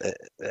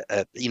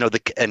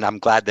 and I'm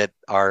glad that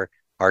our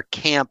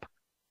camp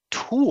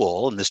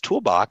tool in this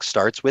toolbox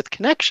starts with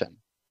connection,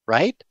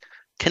 right?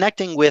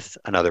 Connecting with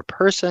another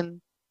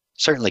person,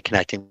 certainly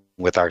connecting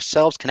with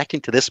ourselves,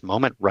 connecting to this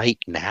moment right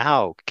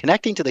now,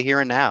 connecting to the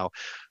here and now.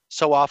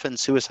 So often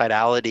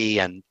suicidality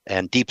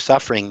and deep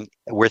suffering,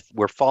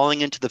 we're falling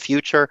into the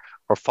future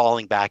or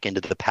falling back into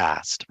the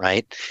past,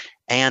 right?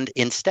 And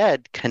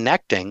instead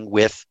connecting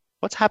with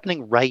what's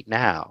happening right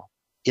now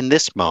in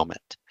this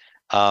moment.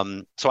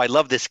 So I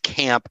love this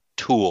camp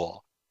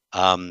tool.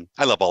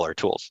 I love all our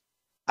tools.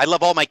 I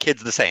love all my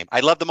kids the same.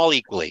 I love them all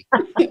equally.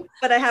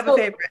 But I have a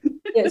favorite.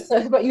 Yes,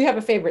 but you have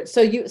a favorite.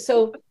 So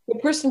the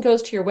person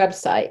goes to your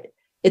website.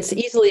 It's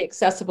easily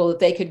accessible that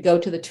they could go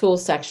to the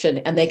tools section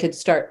and they could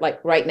start like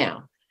right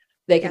now.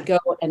 They could go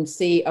and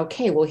see,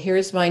 okay, well,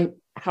 here's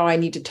how I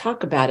need to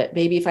talk about it.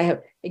 Maybe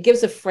it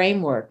gives a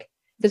framework,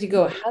 because you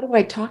go, how do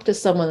I talk to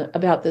someone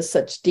about this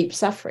such deep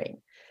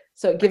suffering?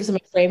 So it gives them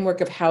a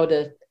framework of how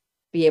to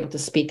be able to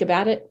speak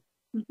about it.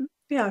 Mm-hmm.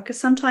 Yeah, because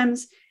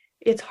sometimes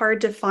it's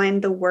hard to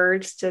find the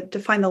words, to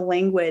find the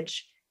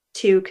language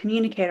to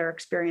communicate our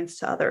experience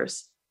to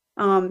others.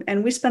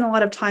 And we spend a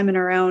lot of time in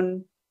our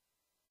own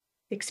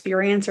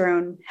experience, our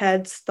own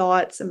heads,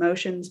 thoughts,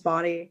 emotions,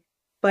 body,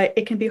 but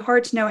it can be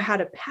hard to know how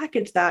to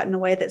package that in a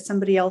way that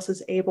somebody else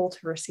is able to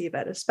receive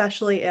it,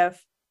 especially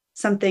if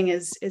something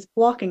is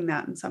blocking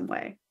that in some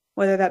way,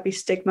 whether that be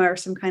stigma or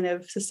some kind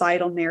of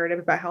societal narrative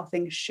about how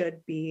things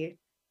should be,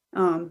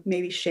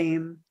 maybe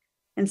shame.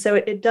 And so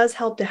it does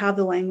help to have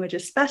the language,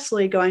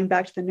 especially going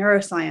back to the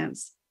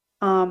neuroscience,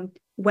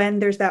 when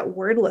there's that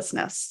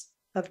wordlessness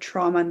of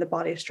trauma in the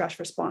body's stress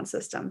response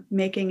system,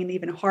 making it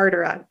even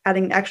harder,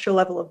 adding an extra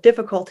level of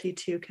difficulty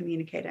to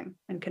communicating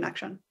and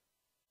connection.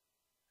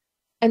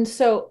 And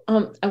so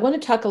I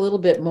want to talk a little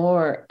bit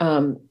more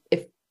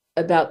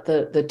about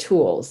the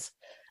tools.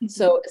 Mm-hmm.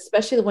 So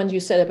especially the ones you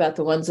said about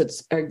the ones that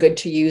are good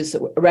to use,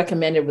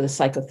 recommended with a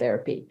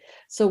psychotherapy.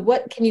 So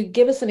what can you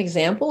give us an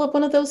example of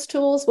one of those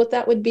tools, what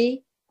that would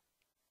be?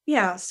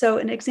 Yeah, so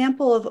an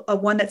example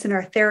of one that's in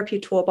our therapy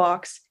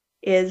toolbox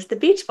is the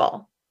beach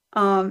ball.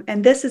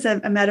 And this is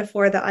a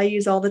metaphor that I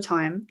use all the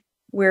time,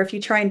 where if you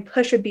try and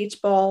push a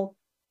beach ball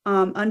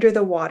under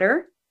the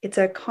water, it's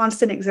a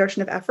constant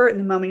exertion of effort. And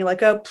the moment you're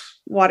like, oh,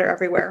 water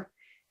everywhere.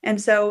 And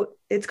so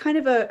it's kind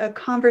of a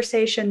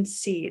conversation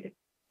seed.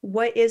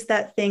 What is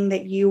that thing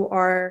that you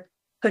are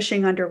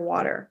pushing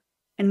underwater?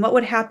 And what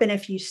would happen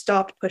if you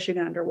stopped pushing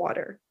it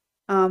underwater?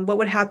 What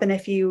would happen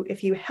if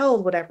you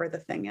held whatever the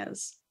thing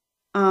is?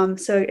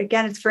 So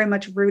again, it's very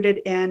much rooted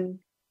in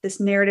this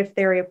narrative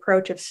theory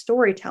approach of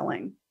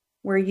storytelling,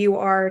 where you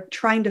are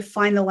trying to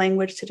find the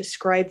language to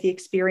describe the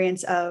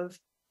experience of,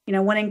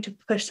 wanting to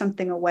push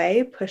something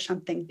away, push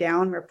something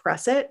down,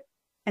 repress it,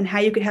 and how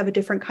you could have a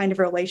different kind of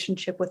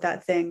relationship with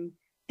that thing.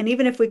 And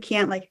even if we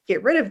can't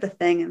get rid of the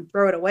thing and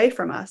throw it away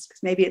from us,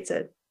 because maybe it's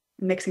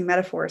mixing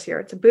metaphors here,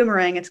 it's a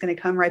boomerang, it's going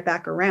to come right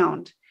back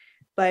around.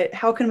 But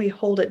how can we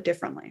hold it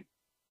differently?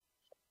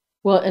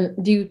 Well, and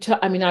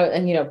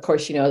of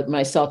course,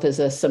 myself as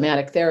a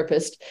somatic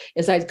therapist,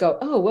 is I'd go,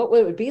 oh, what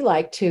would it be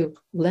like to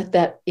let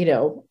that,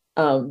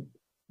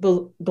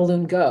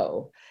 balloon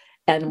go?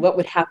 And what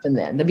would happen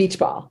then? The beach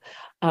ball.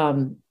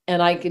 And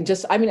I can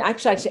just, I'm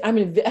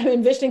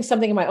envisioning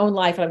something in my own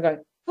life and I'm going,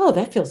 oh,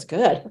 that feels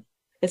good.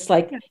 It's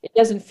like, it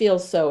doesn't feel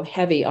so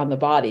heavy on the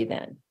body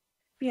then.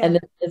 Yeah. And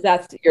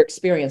that's your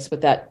experience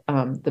with that,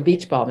 the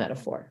beach ball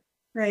metaphor.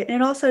 Right.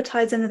 And it also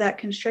ties into that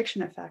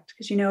constriction effect.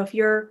 Because, if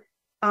you're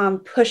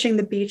pushing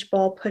the beach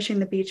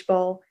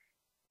ball,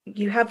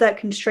 you have that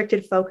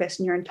constricted focus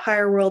and your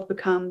entire world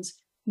becomes,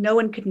 no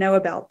one could know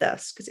about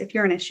this. Because if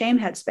you're in a shame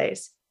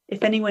headspace,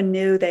 if anyone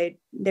knew, they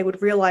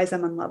would realize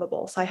I'm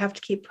unlovable. So I have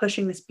to keep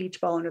pushing this beach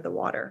ball under the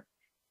water.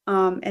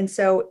 And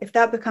so if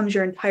that becomes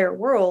your entire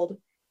world,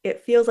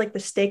 it feels like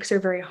the stakes are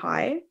very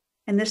high.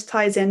 And this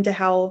ties into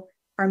how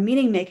our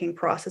meaning-making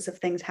process of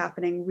things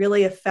happening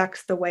really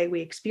affects the way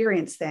we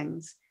experience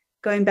things.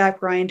 Going back,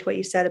 Brian, to what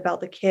you said about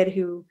the kid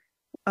who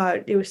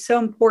it was so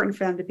important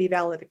for them to be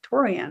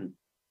valedictorian.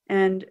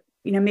 And,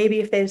 maybe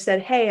if they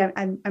said, hey,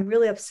 I'm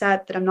really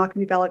upset that I'm not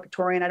going to be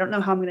valedictorian. I don't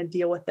know how I'm going to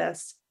deal with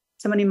this.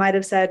 Somebody might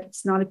have said,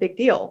 it's not a big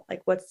deal.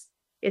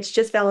 It's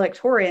just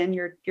valedictorian.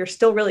 You're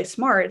still really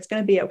smart. It's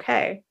going to be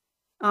okay.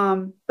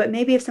 But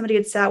maybe if somebody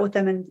had sat with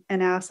them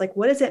and asked,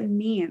 what does it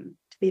mean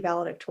to be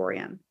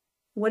valedictorian?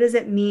 What does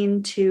it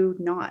mean to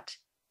not?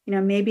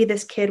 Maybe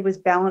this kid was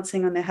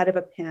balancing on the head of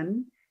a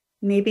pin.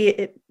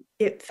 Maybe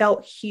it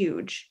felt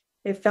huge.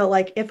 It felt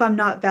like, if I'm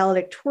not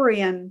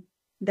valedictorian,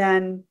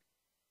 then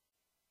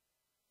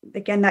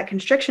again, that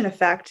constriction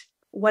effect,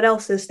 what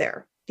else is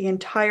there?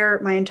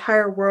 My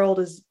entire world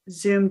is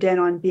zoomed in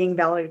on being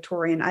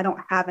valedictorian. I don't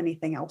have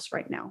anything else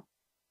right now.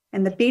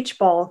 And the beach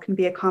ball can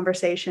be a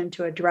conversation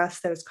to address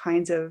those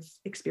kinds of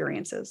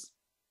experiences.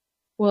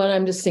 Well, and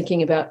I'm just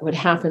thinking about what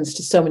happens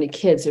to so many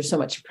kids. There's so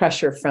much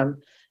pressure from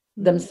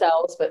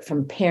themselves, but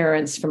from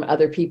parents, from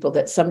other people,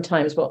 that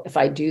sometimes, well, if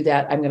I do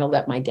that, I'm going to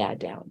let my dad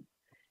down.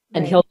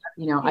 And he'll,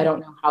 I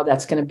don't know how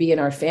that's going to be in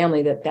our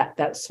family,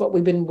 that's what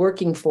we've been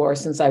working for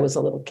since I was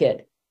a little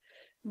kid.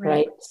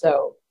 Right.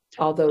 So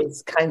all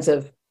those kinds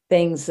of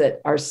things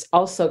that are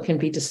also can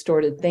be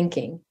distorted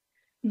thinking,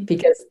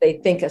 because they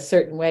think a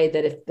certain way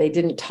that if they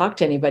didn't talk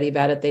to anybody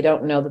about it, they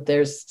don't know that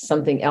there's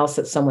something else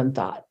that someone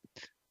thought.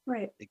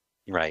 Right.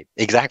 Right.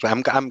 Exactly.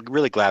 I'm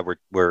really glad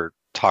we're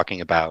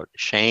talking about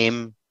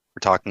shame.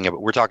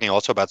 We're talking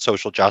also about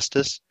social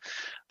justice.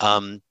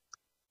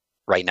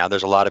 Right now,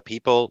 there's a lot of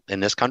people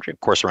in this country, of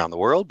course, around the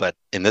world, but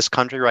in this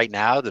country right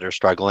now that are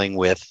struggling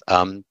with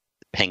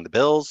paying the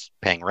bills,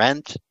 paying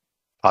rent,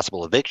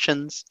 possible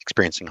evictions,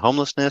 experiencing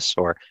homelessness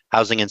or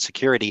housing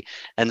insecurity.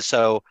 And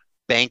so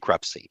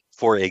bankruptcy,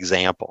 for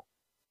example.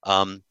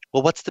 Well,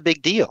 what's the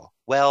big deal?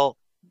 Well,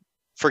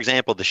 for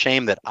example, the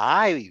shame that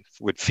I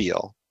would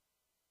feel,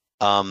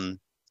 and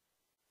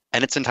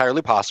it's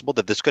entirely possible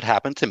that this could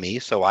happen to me.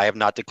 So I have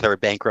not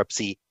declared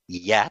bankruptcy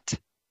yet,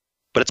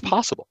 but it's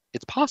possible.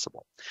 It's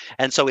possible.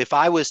 And so if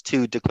I was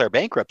to declare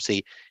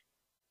bankruptcy,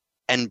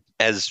 and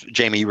as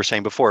Jamie, you were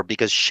saying before,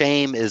 because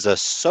shame is a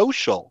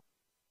social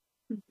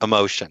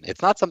emotion,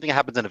 it's not something that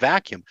happens in a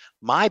vacuum.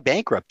 My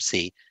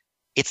bankruptcy,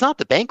 it's not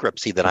the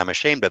bankruptcy that I'm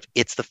ashamed of.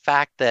 It's the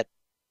fact that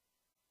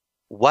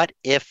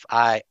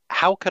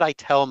how could I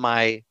tell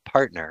my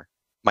partner,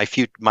 am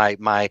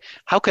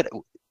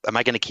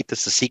I going to keep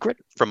this a secret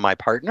from my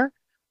partner?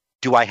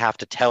 Do I have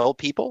to tell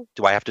people?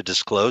 Do I have to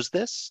disclose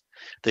this?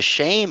 The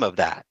shame of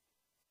that.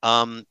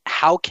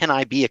 How can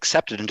I be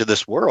accepted into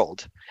this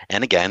world?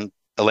 And again,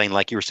 Elaine,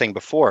 like you were saying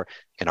before,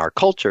 in our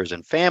cultures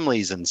and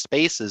families and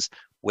spaces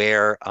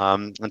where,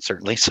 and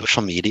certainly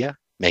social media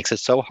makes it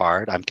so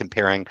hard. I'm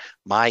comparing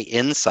my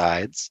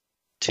insides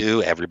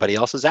to everybody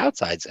else's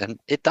outsides. And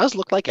it does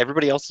look like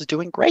everybody else is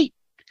doing great,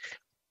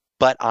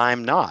 but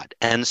I'm not.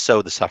 And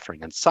so the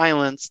suffering and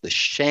silence, the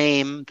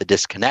shame, the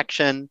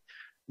disconnection,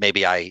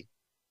 maybe I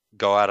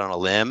go out on a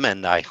limb,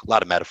 and a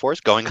lot of metaphors,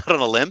 going out on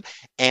a limb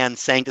and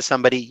saying to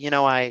somebody, I'm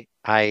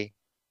going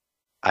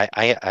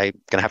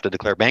to have to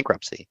declare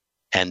bankruptcy.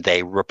 And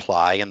they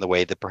reply in the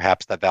way that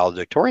perhaps that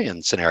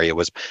valedictorian scenario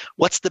was,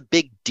 what's the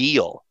big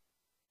deal?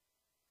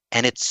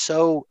 And it's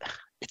so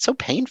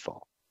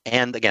painful.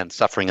 And again,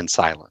 suffering and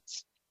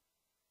silence.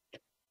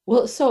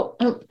 Well, so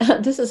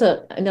this is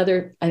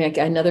another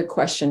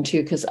question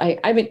too, because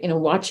I've been,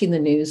 watching the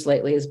news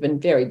lately has been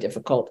very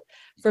difficult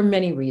for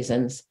many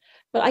reasons.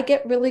 But I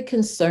get really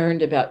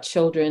concerned about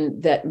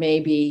children that may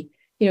be,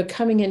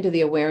 coming into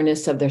the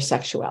awareness of their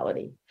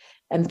sexuality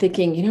and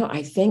thinking,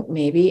 I think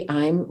maybe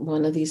I'm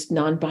one of these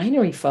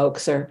non-binary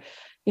folks, or,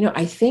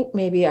 I think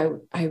maybe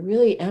I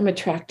really am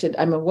attracted.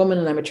 I'm a woman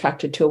and I'm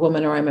attracted to a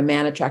woman, or I'm a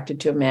man attracted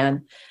to a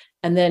man.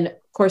 And then,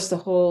 of course, the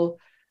whole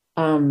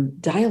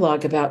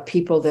dialogue about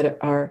people that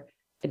are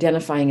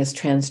identifying as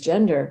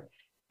transgender.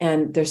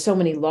 And there's so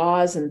many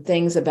laws and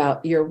things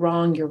about you're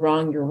wrong, you're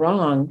wrong, you're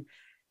wrong.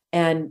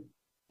 And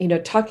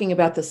talking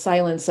about the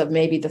silence of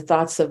maybe the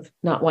thoughts of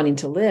not wanting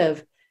to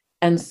live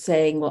and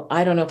saying, well,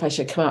 I don't know if I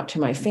should come out to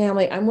my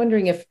family. I'm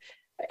wondering if,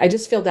 I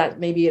just feel that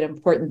may be an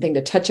important thing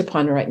to touch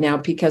upon right now,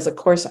 because of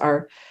course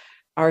our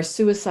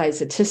suicide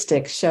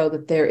statistics show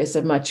that there is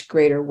a much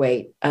greater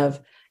weight of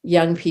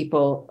young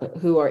people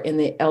who are in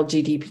the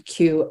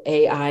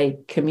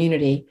LGBTQAI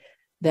community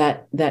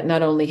that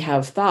not only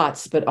have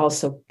thoughts, but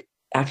also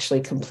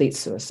actually complete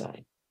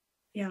suicide.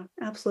 Yeah,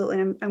 absolutely.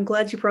 I'm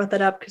glad you brought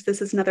that up, because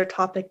this is another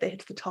topic that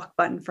hits the talk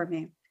button for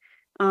me.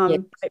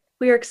 Yes.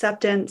 Queer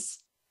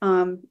acceptance,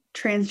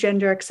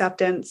 transgender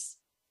acceptance,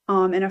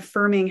 and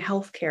affirming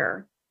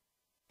healthcare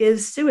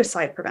is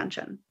suicide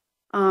prevention.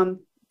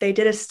 They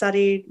did a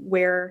study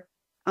where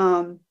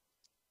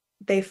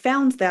they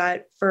found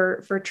that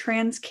for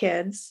trans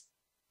kids,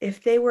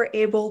 if they were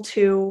able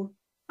to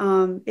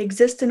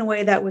exist in a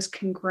way that was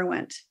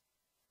congruent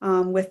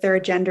with their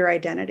gender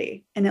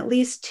identity in at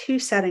least two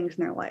settings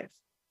in their life,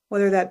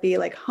 whether that be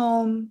like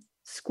home,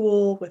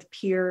 school, with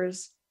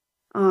peers,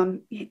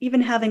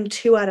 even having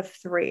 2 out of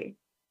 3,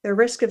 the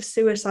risk of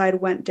suicide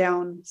went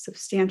down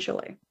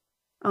substantially.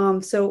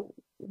 So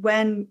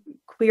when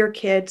queer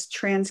kids,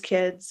 trans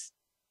kids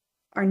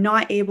are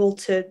not able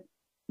to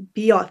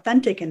be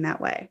authentic in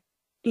that way,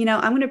 I'm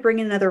going to bring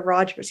in another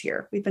Rogers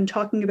here. We've been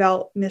talking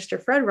about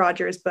Mr. Fred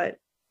Rogers, but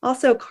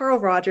also Carl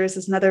Rogers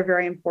is another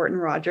very important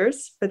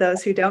Rogers, for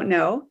those who don't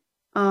know.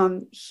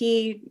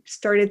 He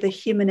started the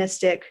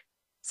humanistic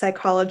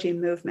psychology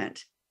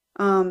movement,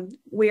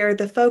 where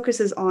the focus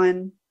is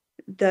on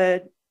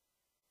the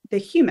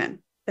human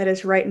that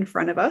is right in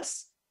front of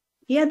us.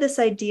 He had this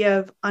idea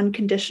of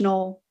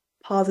unconditional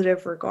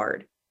positive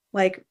regard,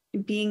 like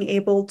being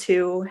able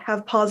to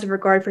have positive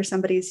regard for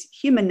somebody's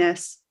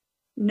humanness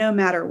no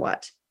matter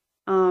what.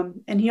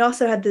 And he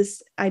also had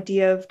this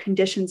idea of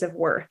conditions of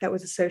worth that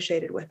was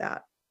associated with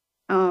that.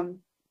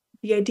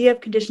 The idea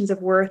of conditions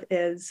of worth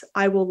is,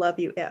 I will love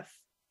you if,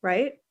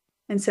 right?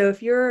 And so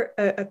if you're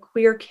a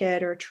queer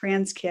kid or a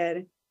trans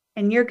kid,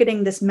 and you're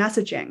getting this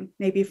messaging,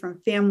 maybe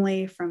from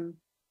family, from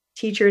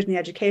teachers in the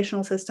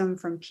educational system,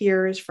 from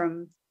peers,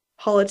 from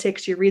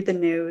politics, you read the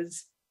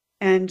news,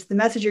 and the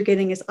message you're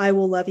getting is, I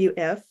will love you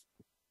if.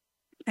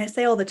 I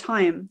say all the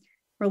time,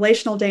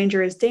 relational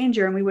danger is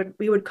danger, and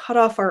we would cut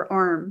off our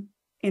arm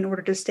in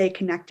order to stay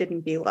connected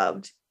and be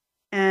loved.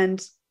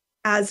 And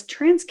as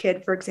trans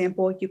kid, for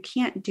example, you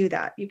can't do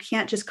that. You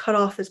can't just cut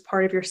off this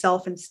part of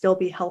yourself and still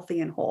be healthy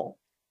and whole.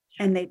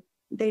 And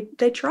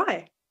they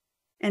try.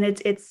 And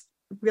it's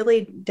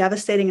really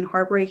devastating and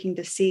heartbreaking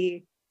to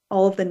see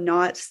all of the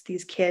knots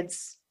these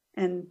kids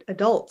and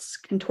adults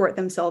contort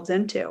themselves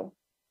into,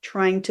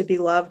 trying to be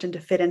loved and to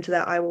fit into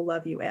that I will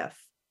love you if.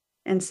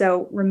 And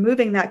so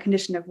removing that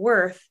condition of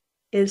worth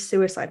is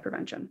suicide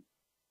prevention.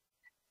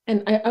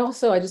 And I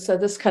just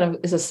said this kind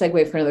of is a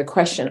segue for another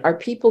question. Are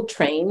people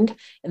trained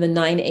in the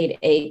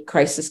 988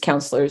 crisis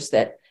counselors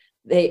that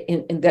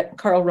in that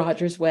Carl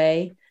Rogers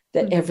way,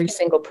 that every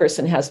single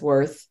person has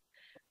worth?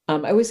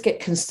 I always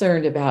get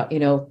concerned about,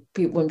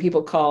 when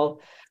people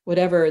call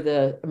whatever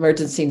the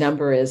emergency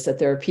number is, that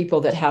there are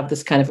people that have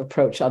this kind of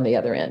approach on the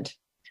other end.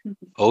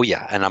 Oh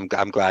yeah, and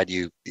I'm glad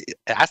you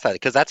asked that,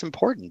 because that's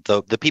important.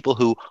 The people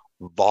who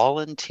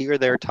volunteer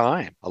their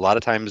time. A lot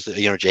of times,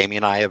 Jamie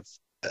and I have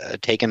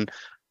taken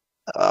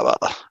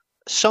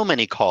so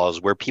many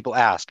calls where people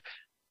ask,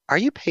 "Are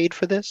you paid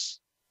for this?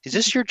 Is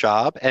this your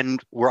job?"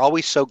 And we're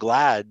always so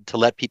glad to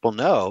let people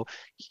know.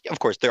 Of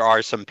course, there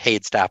are some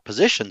paid staff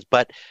positions,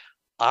 but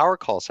our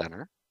call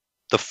center,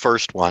 the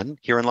first one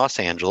here in Los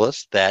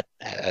Angeles, that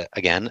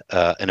again,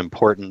 an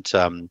important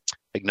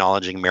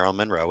acknowledging Marilyn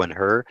Monroe and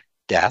her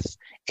death,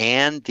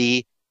 and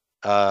the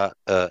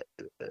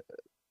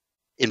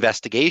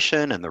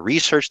investigation and the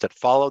research that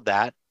followed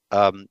that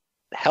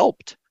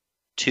helped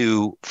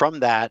to, from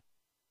that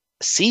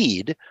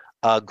seed,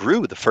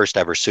 grew the first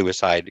ever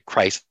suicide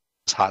crisis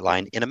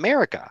hotline in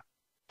America.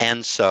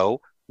 And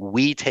so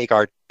we take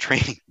our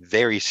training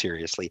very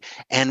seriously.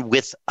 And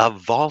with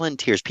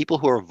volunteers, people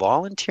who are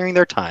volunteering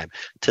their time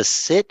to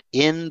sit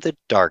in the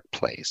dark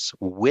place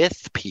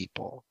with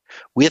people,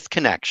 with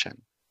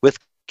connection, with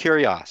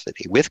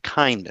curiosity, with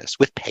kindness,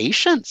 with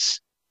patience,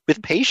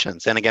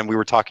 And again, we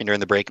were talking during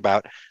the break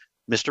about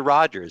Mr.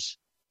 Rogers.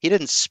 He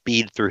didn't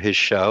speed through his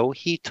show.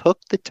 He took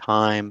the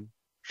time.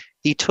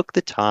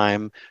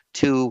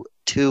 To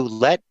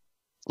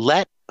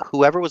let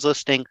whoever was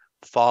listening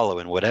follow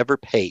in whatever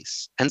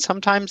pace. And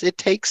sometimes it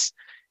takes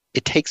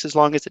as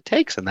long as it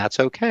takes, and that's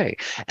okay.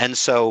 And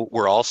so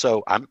we're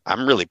also,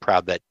 I'm really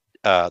proud that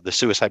the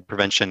Suicide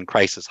Prevention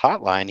Crisis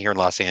Hotline here in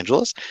Los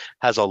Angeles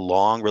has a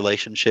long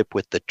relationship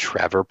with the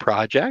Trevor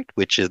Project,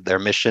 which is their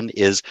mission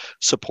is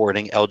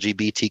supporting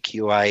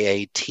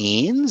LGBTQIA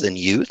teens and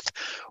youth.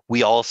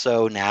 We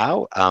also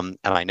now, and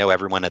I know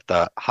everyone at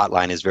the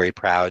hotline is very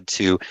proud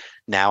to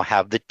now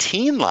have the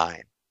Teen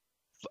Line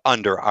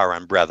under our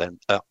umbrella.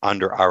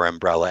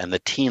 And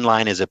the Teen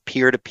Line is a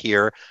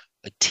peer-to-peer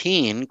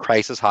teen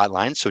crisis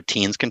hotline, so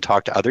teens can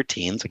talk to other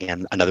teens.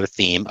 Again, another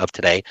theme of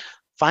today,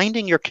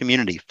 finding your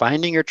community,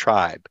 finding your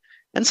tribe.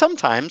 And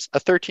sometimes a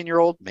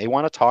 13-year-old may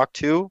want to talk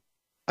to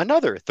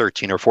another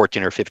 13 or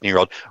 14 or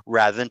 15-year-old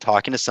rather than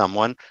talking to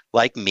someone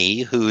like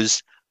me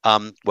who's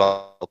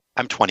well,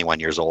 I'm 21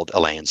 years old,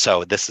 Elaine.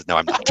 So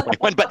I'm not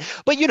 21, but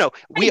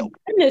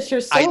goodness, you're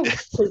so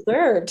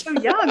preserved. So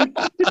young.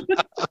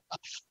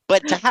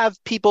 But to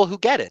have people who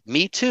get it,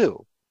 me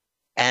too.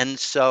 And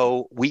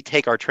so we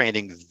take our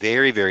training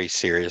very, very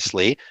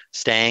seriously,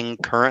 staying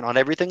current on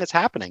everything that's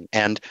happening.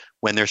 And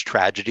when there's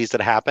tragedies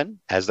that happen,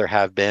 as there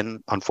have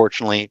been,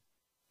 unfortunately,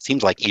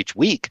 seems like each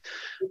week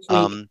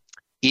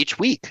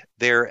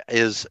there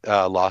is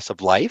a loss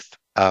of life.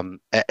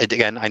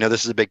 Again, I know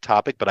this is a big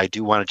topic, but I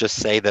do want to just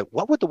say that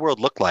what would the world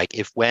look like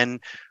if when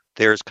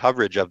there's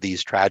coverage of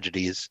these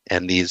tragedies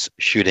and these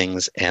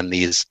shootings and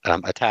these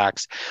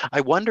attacks,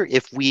 I wonder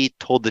if we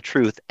told the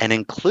truth and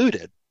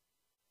included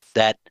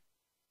that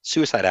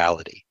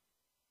suicidality.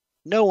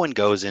 No one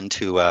goes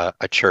into a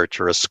church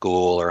or a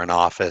school or an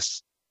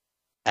office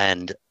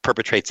and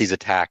perpetrates these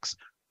attacks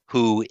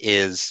who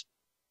is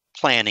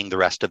planning the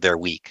rest of their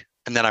week.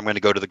 And then I'm going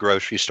to go to the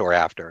grocery store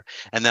after.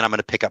 And then I'm going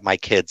to pick up my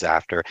kids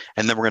after.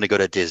 And then we're going to go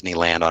to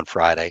Disneyland on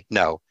Friday.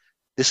 No,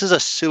 this is a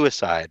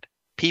suicide.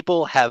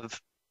 People have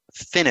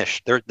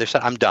finished. They're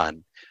said, I'm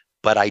done.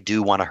 But I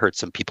do want to hurt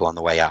some people on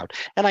the way out.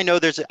 And I know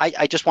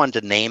I just wanted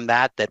to name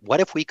that what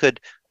if we could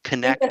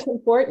connect. I think that's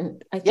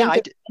important. I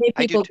think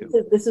many people,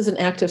 this is an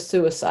act of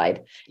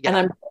suicide.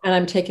 Yeah. And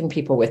I'm taking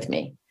people with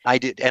me. I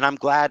did, and I'm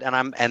glad,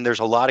 and there's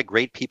a lot of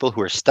great people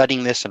who are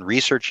studying this and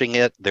researching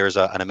it. There's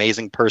an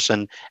amazing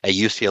person at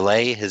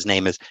UCLA. His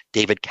name is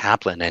David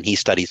Kaplan, and he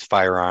studies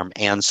firearm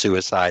and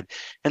suicide.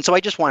 And so I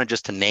just wanted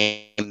to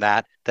name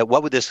that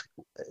what would this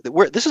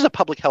is a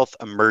public health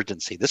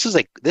emergency. This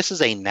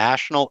is a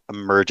national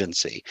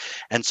emergency.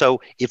 And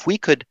so if we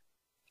could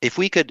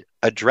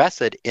address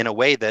it in a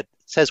way that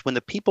says when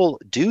the people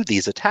do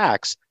these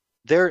attacks,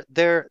 they're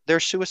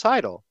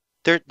suicidal.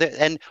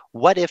 And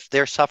what if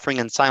they're suffering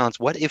in silence?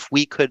 What if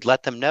we could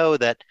let them know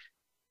that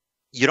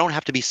you don't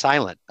have to be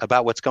silent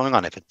about what's going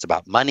on? If it's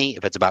about money,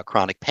 if it's about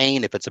chronic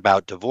pain, if it's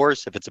about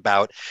divorce, if it's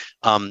about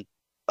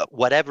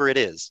whatever it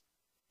is,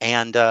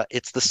 and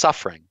it's the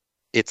suffering,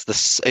 it's the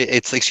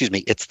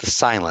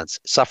silence,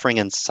 suffering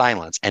in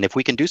silence. And if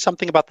we can do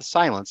something about the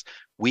silence,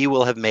 we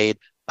will have made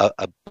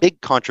a big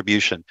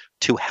contribution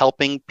to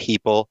helping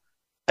people.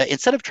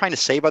 Instead of trying to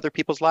save other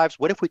people's lives,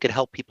 what if we could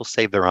help people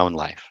save their own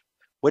life?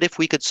 What if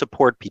we could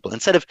support people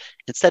instead of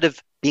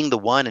being the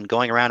one and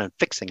going around and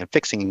fixing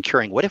and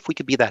curing? What if we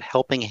could be that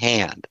helping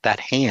hand,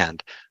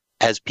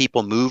 as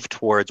people move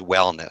towards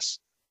wellness,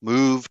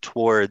 move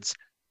towards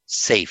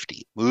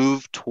safety,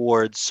 move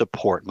towards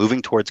support,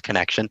 moving towards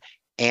connection?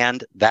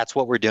 And that's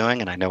what we're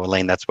doing. And I know,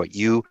 Elaine, that's what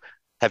you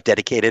have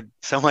dedicated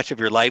so much of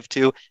your life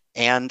to.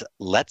 And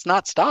let's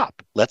not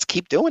stop. Let's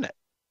keep doing it.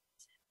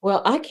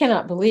 Well, I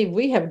cannot believe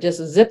we have just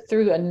zipped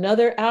through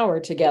another hour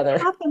together.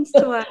 What happens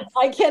to us?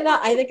 I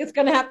cannot. I think it's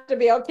going to have to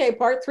be okay.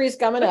 Part 3 is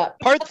coming up.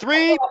 Part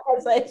 3.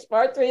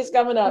 Part 3 is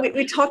coming up.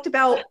 We talked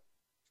about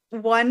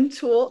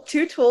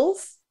two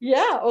tools.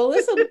 Yeah. Well,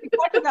 listen, we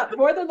talked about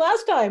more than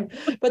last time,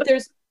 but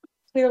there's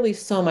clearly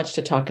so much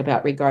to talk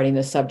about regarding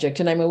the subject.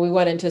 And I mean, we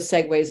went into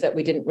segues that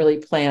we didn't really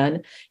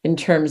plan in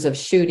terms of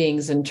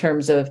shootings, in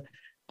terms of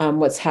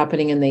what's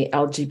happening in the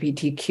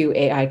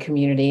LGBTQAI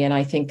community. And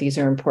I think these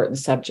are important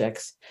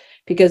subjects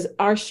because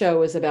our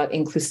show is about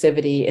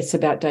inclusivity. It's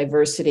about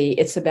diversity.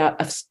 It's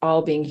about us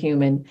all being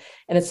human,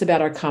 and it's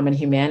about our common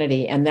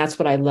humanity. And that's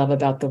what I love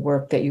about the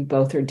work that you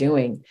both are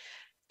doing.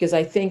 Because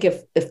I think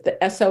if the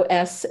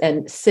SOS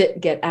and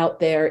SIT get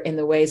out there in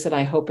the ways that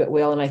I hope it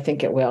will, and I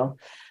think it will,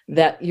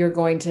 that you're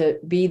going to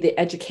be the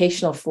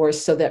educational force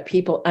so that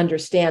people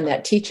understand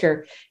that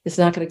teacher is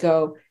not going to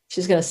go,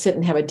 she's going to sit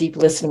and have a deep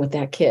listen with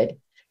that kid.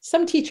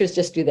 Some teachers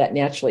just do that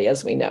naturally,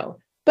 as we know,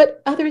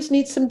 but others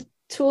need some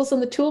tools in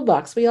the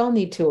toolbox. We all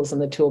need tools in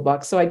the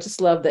toolbox. So I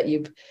just love that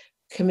you've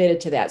committed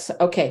to that. So,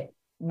 okay,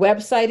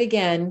 Website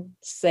again.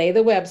 Say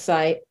the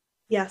website.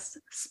 Yes,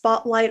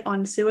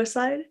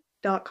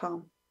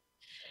 spotlightonsuicide.com.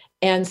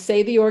 And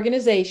say the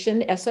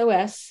organization,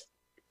 SOS.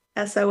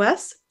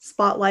 SOS,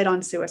 Spotlight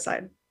on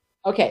Suicide.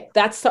 Okay,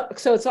 so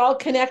it's all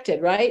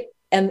connected, right?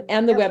 And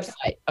the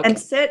website. Okay. And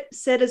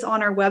SIT is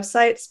on our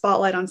website,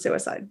 Spotlight on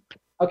Suicide.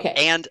 Okay.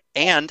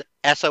 And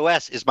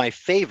SOS is my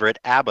favorite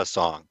ABBA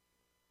song.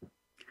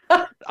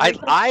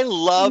 I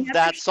love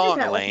that song,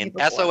 Elaine.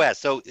 SOS.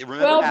 So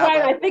remember well, ABBA?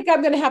 Brian, I think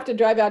I'm going to have to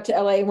drive out to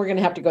LA and we're going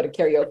to have to go to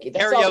karaoke.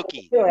 That's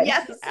karaoke.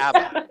 Yes.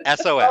 ABBA.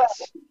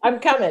 SOS. I'm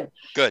coming.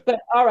 Good.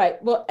 But all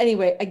right. Well,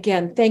 anyway,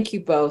 again, thank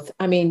you both.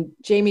 I mean,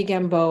 Jamie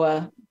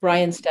Gamboa,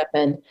 Brian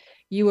Stefan,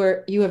 you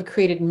have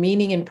created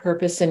meaning and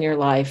purpose in your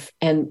life,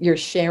 and you're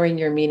sharing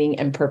your meaning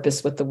and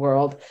purpose with the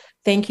world.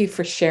 Thank you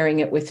for sharing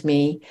it with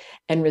me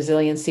and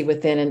Resiliency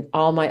Within and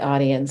all my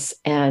audience.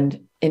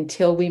 And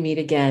until we meet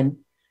again,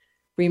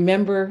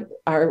 remember,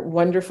 our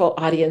wonderful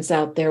audience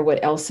out there,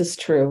 what else is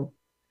true,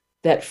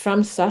 that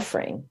from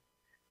suffering,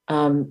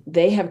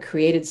 they have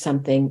created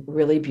something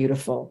really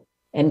beautiful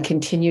and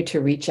continue to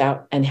reach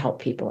out and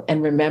help people.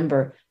 And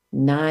remember,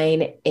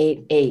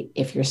 988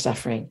 if you're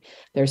suffering.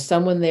 There's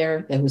someone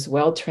there who's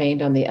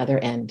well-trained on the other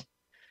end.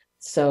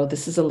 So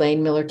this is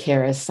Elaine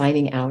Miller-Karras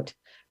signing out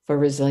for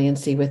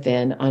Resiliency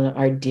Within on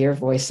our dear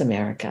Voice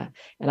America.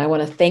 And I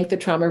want to thank the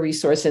Trauma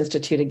Resource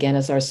Institute again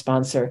as our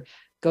sponsor.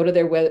 Go to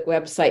their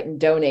website and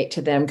donate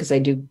to them because they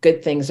do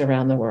good things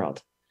around the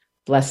world.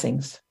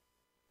 Blessings.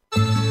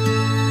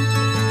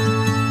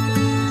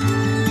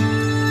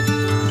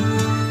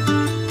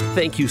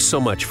 Thank you so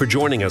much for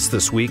joining us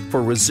this week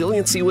for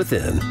Resiliency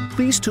Within.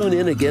 Please tune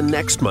in again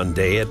next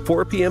Monday at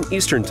 4 p.m.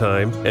 Eastern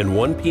Time and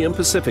 1 p.m.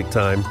 Pacific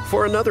Time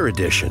for another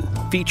edition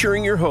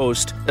featuring your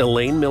host,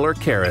 Elaine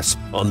Miller-Karras,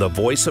 on the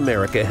Voice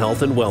America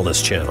Health and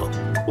Wellness Channel.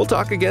 We'll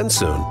talk again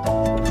soon.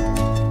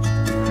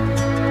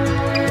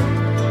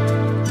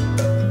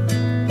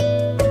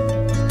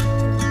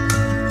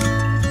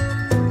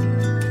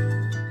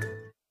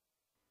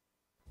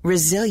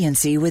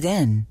 Resiliency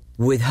Within,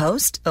 with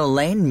host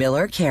Elaine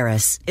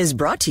Miller-Karras, is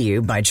brought to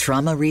you by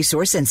Trauma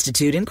Resource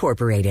Institute,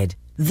 Incorporated.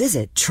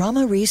 Visit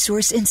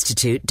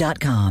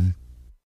traumaresourceinstitute.com.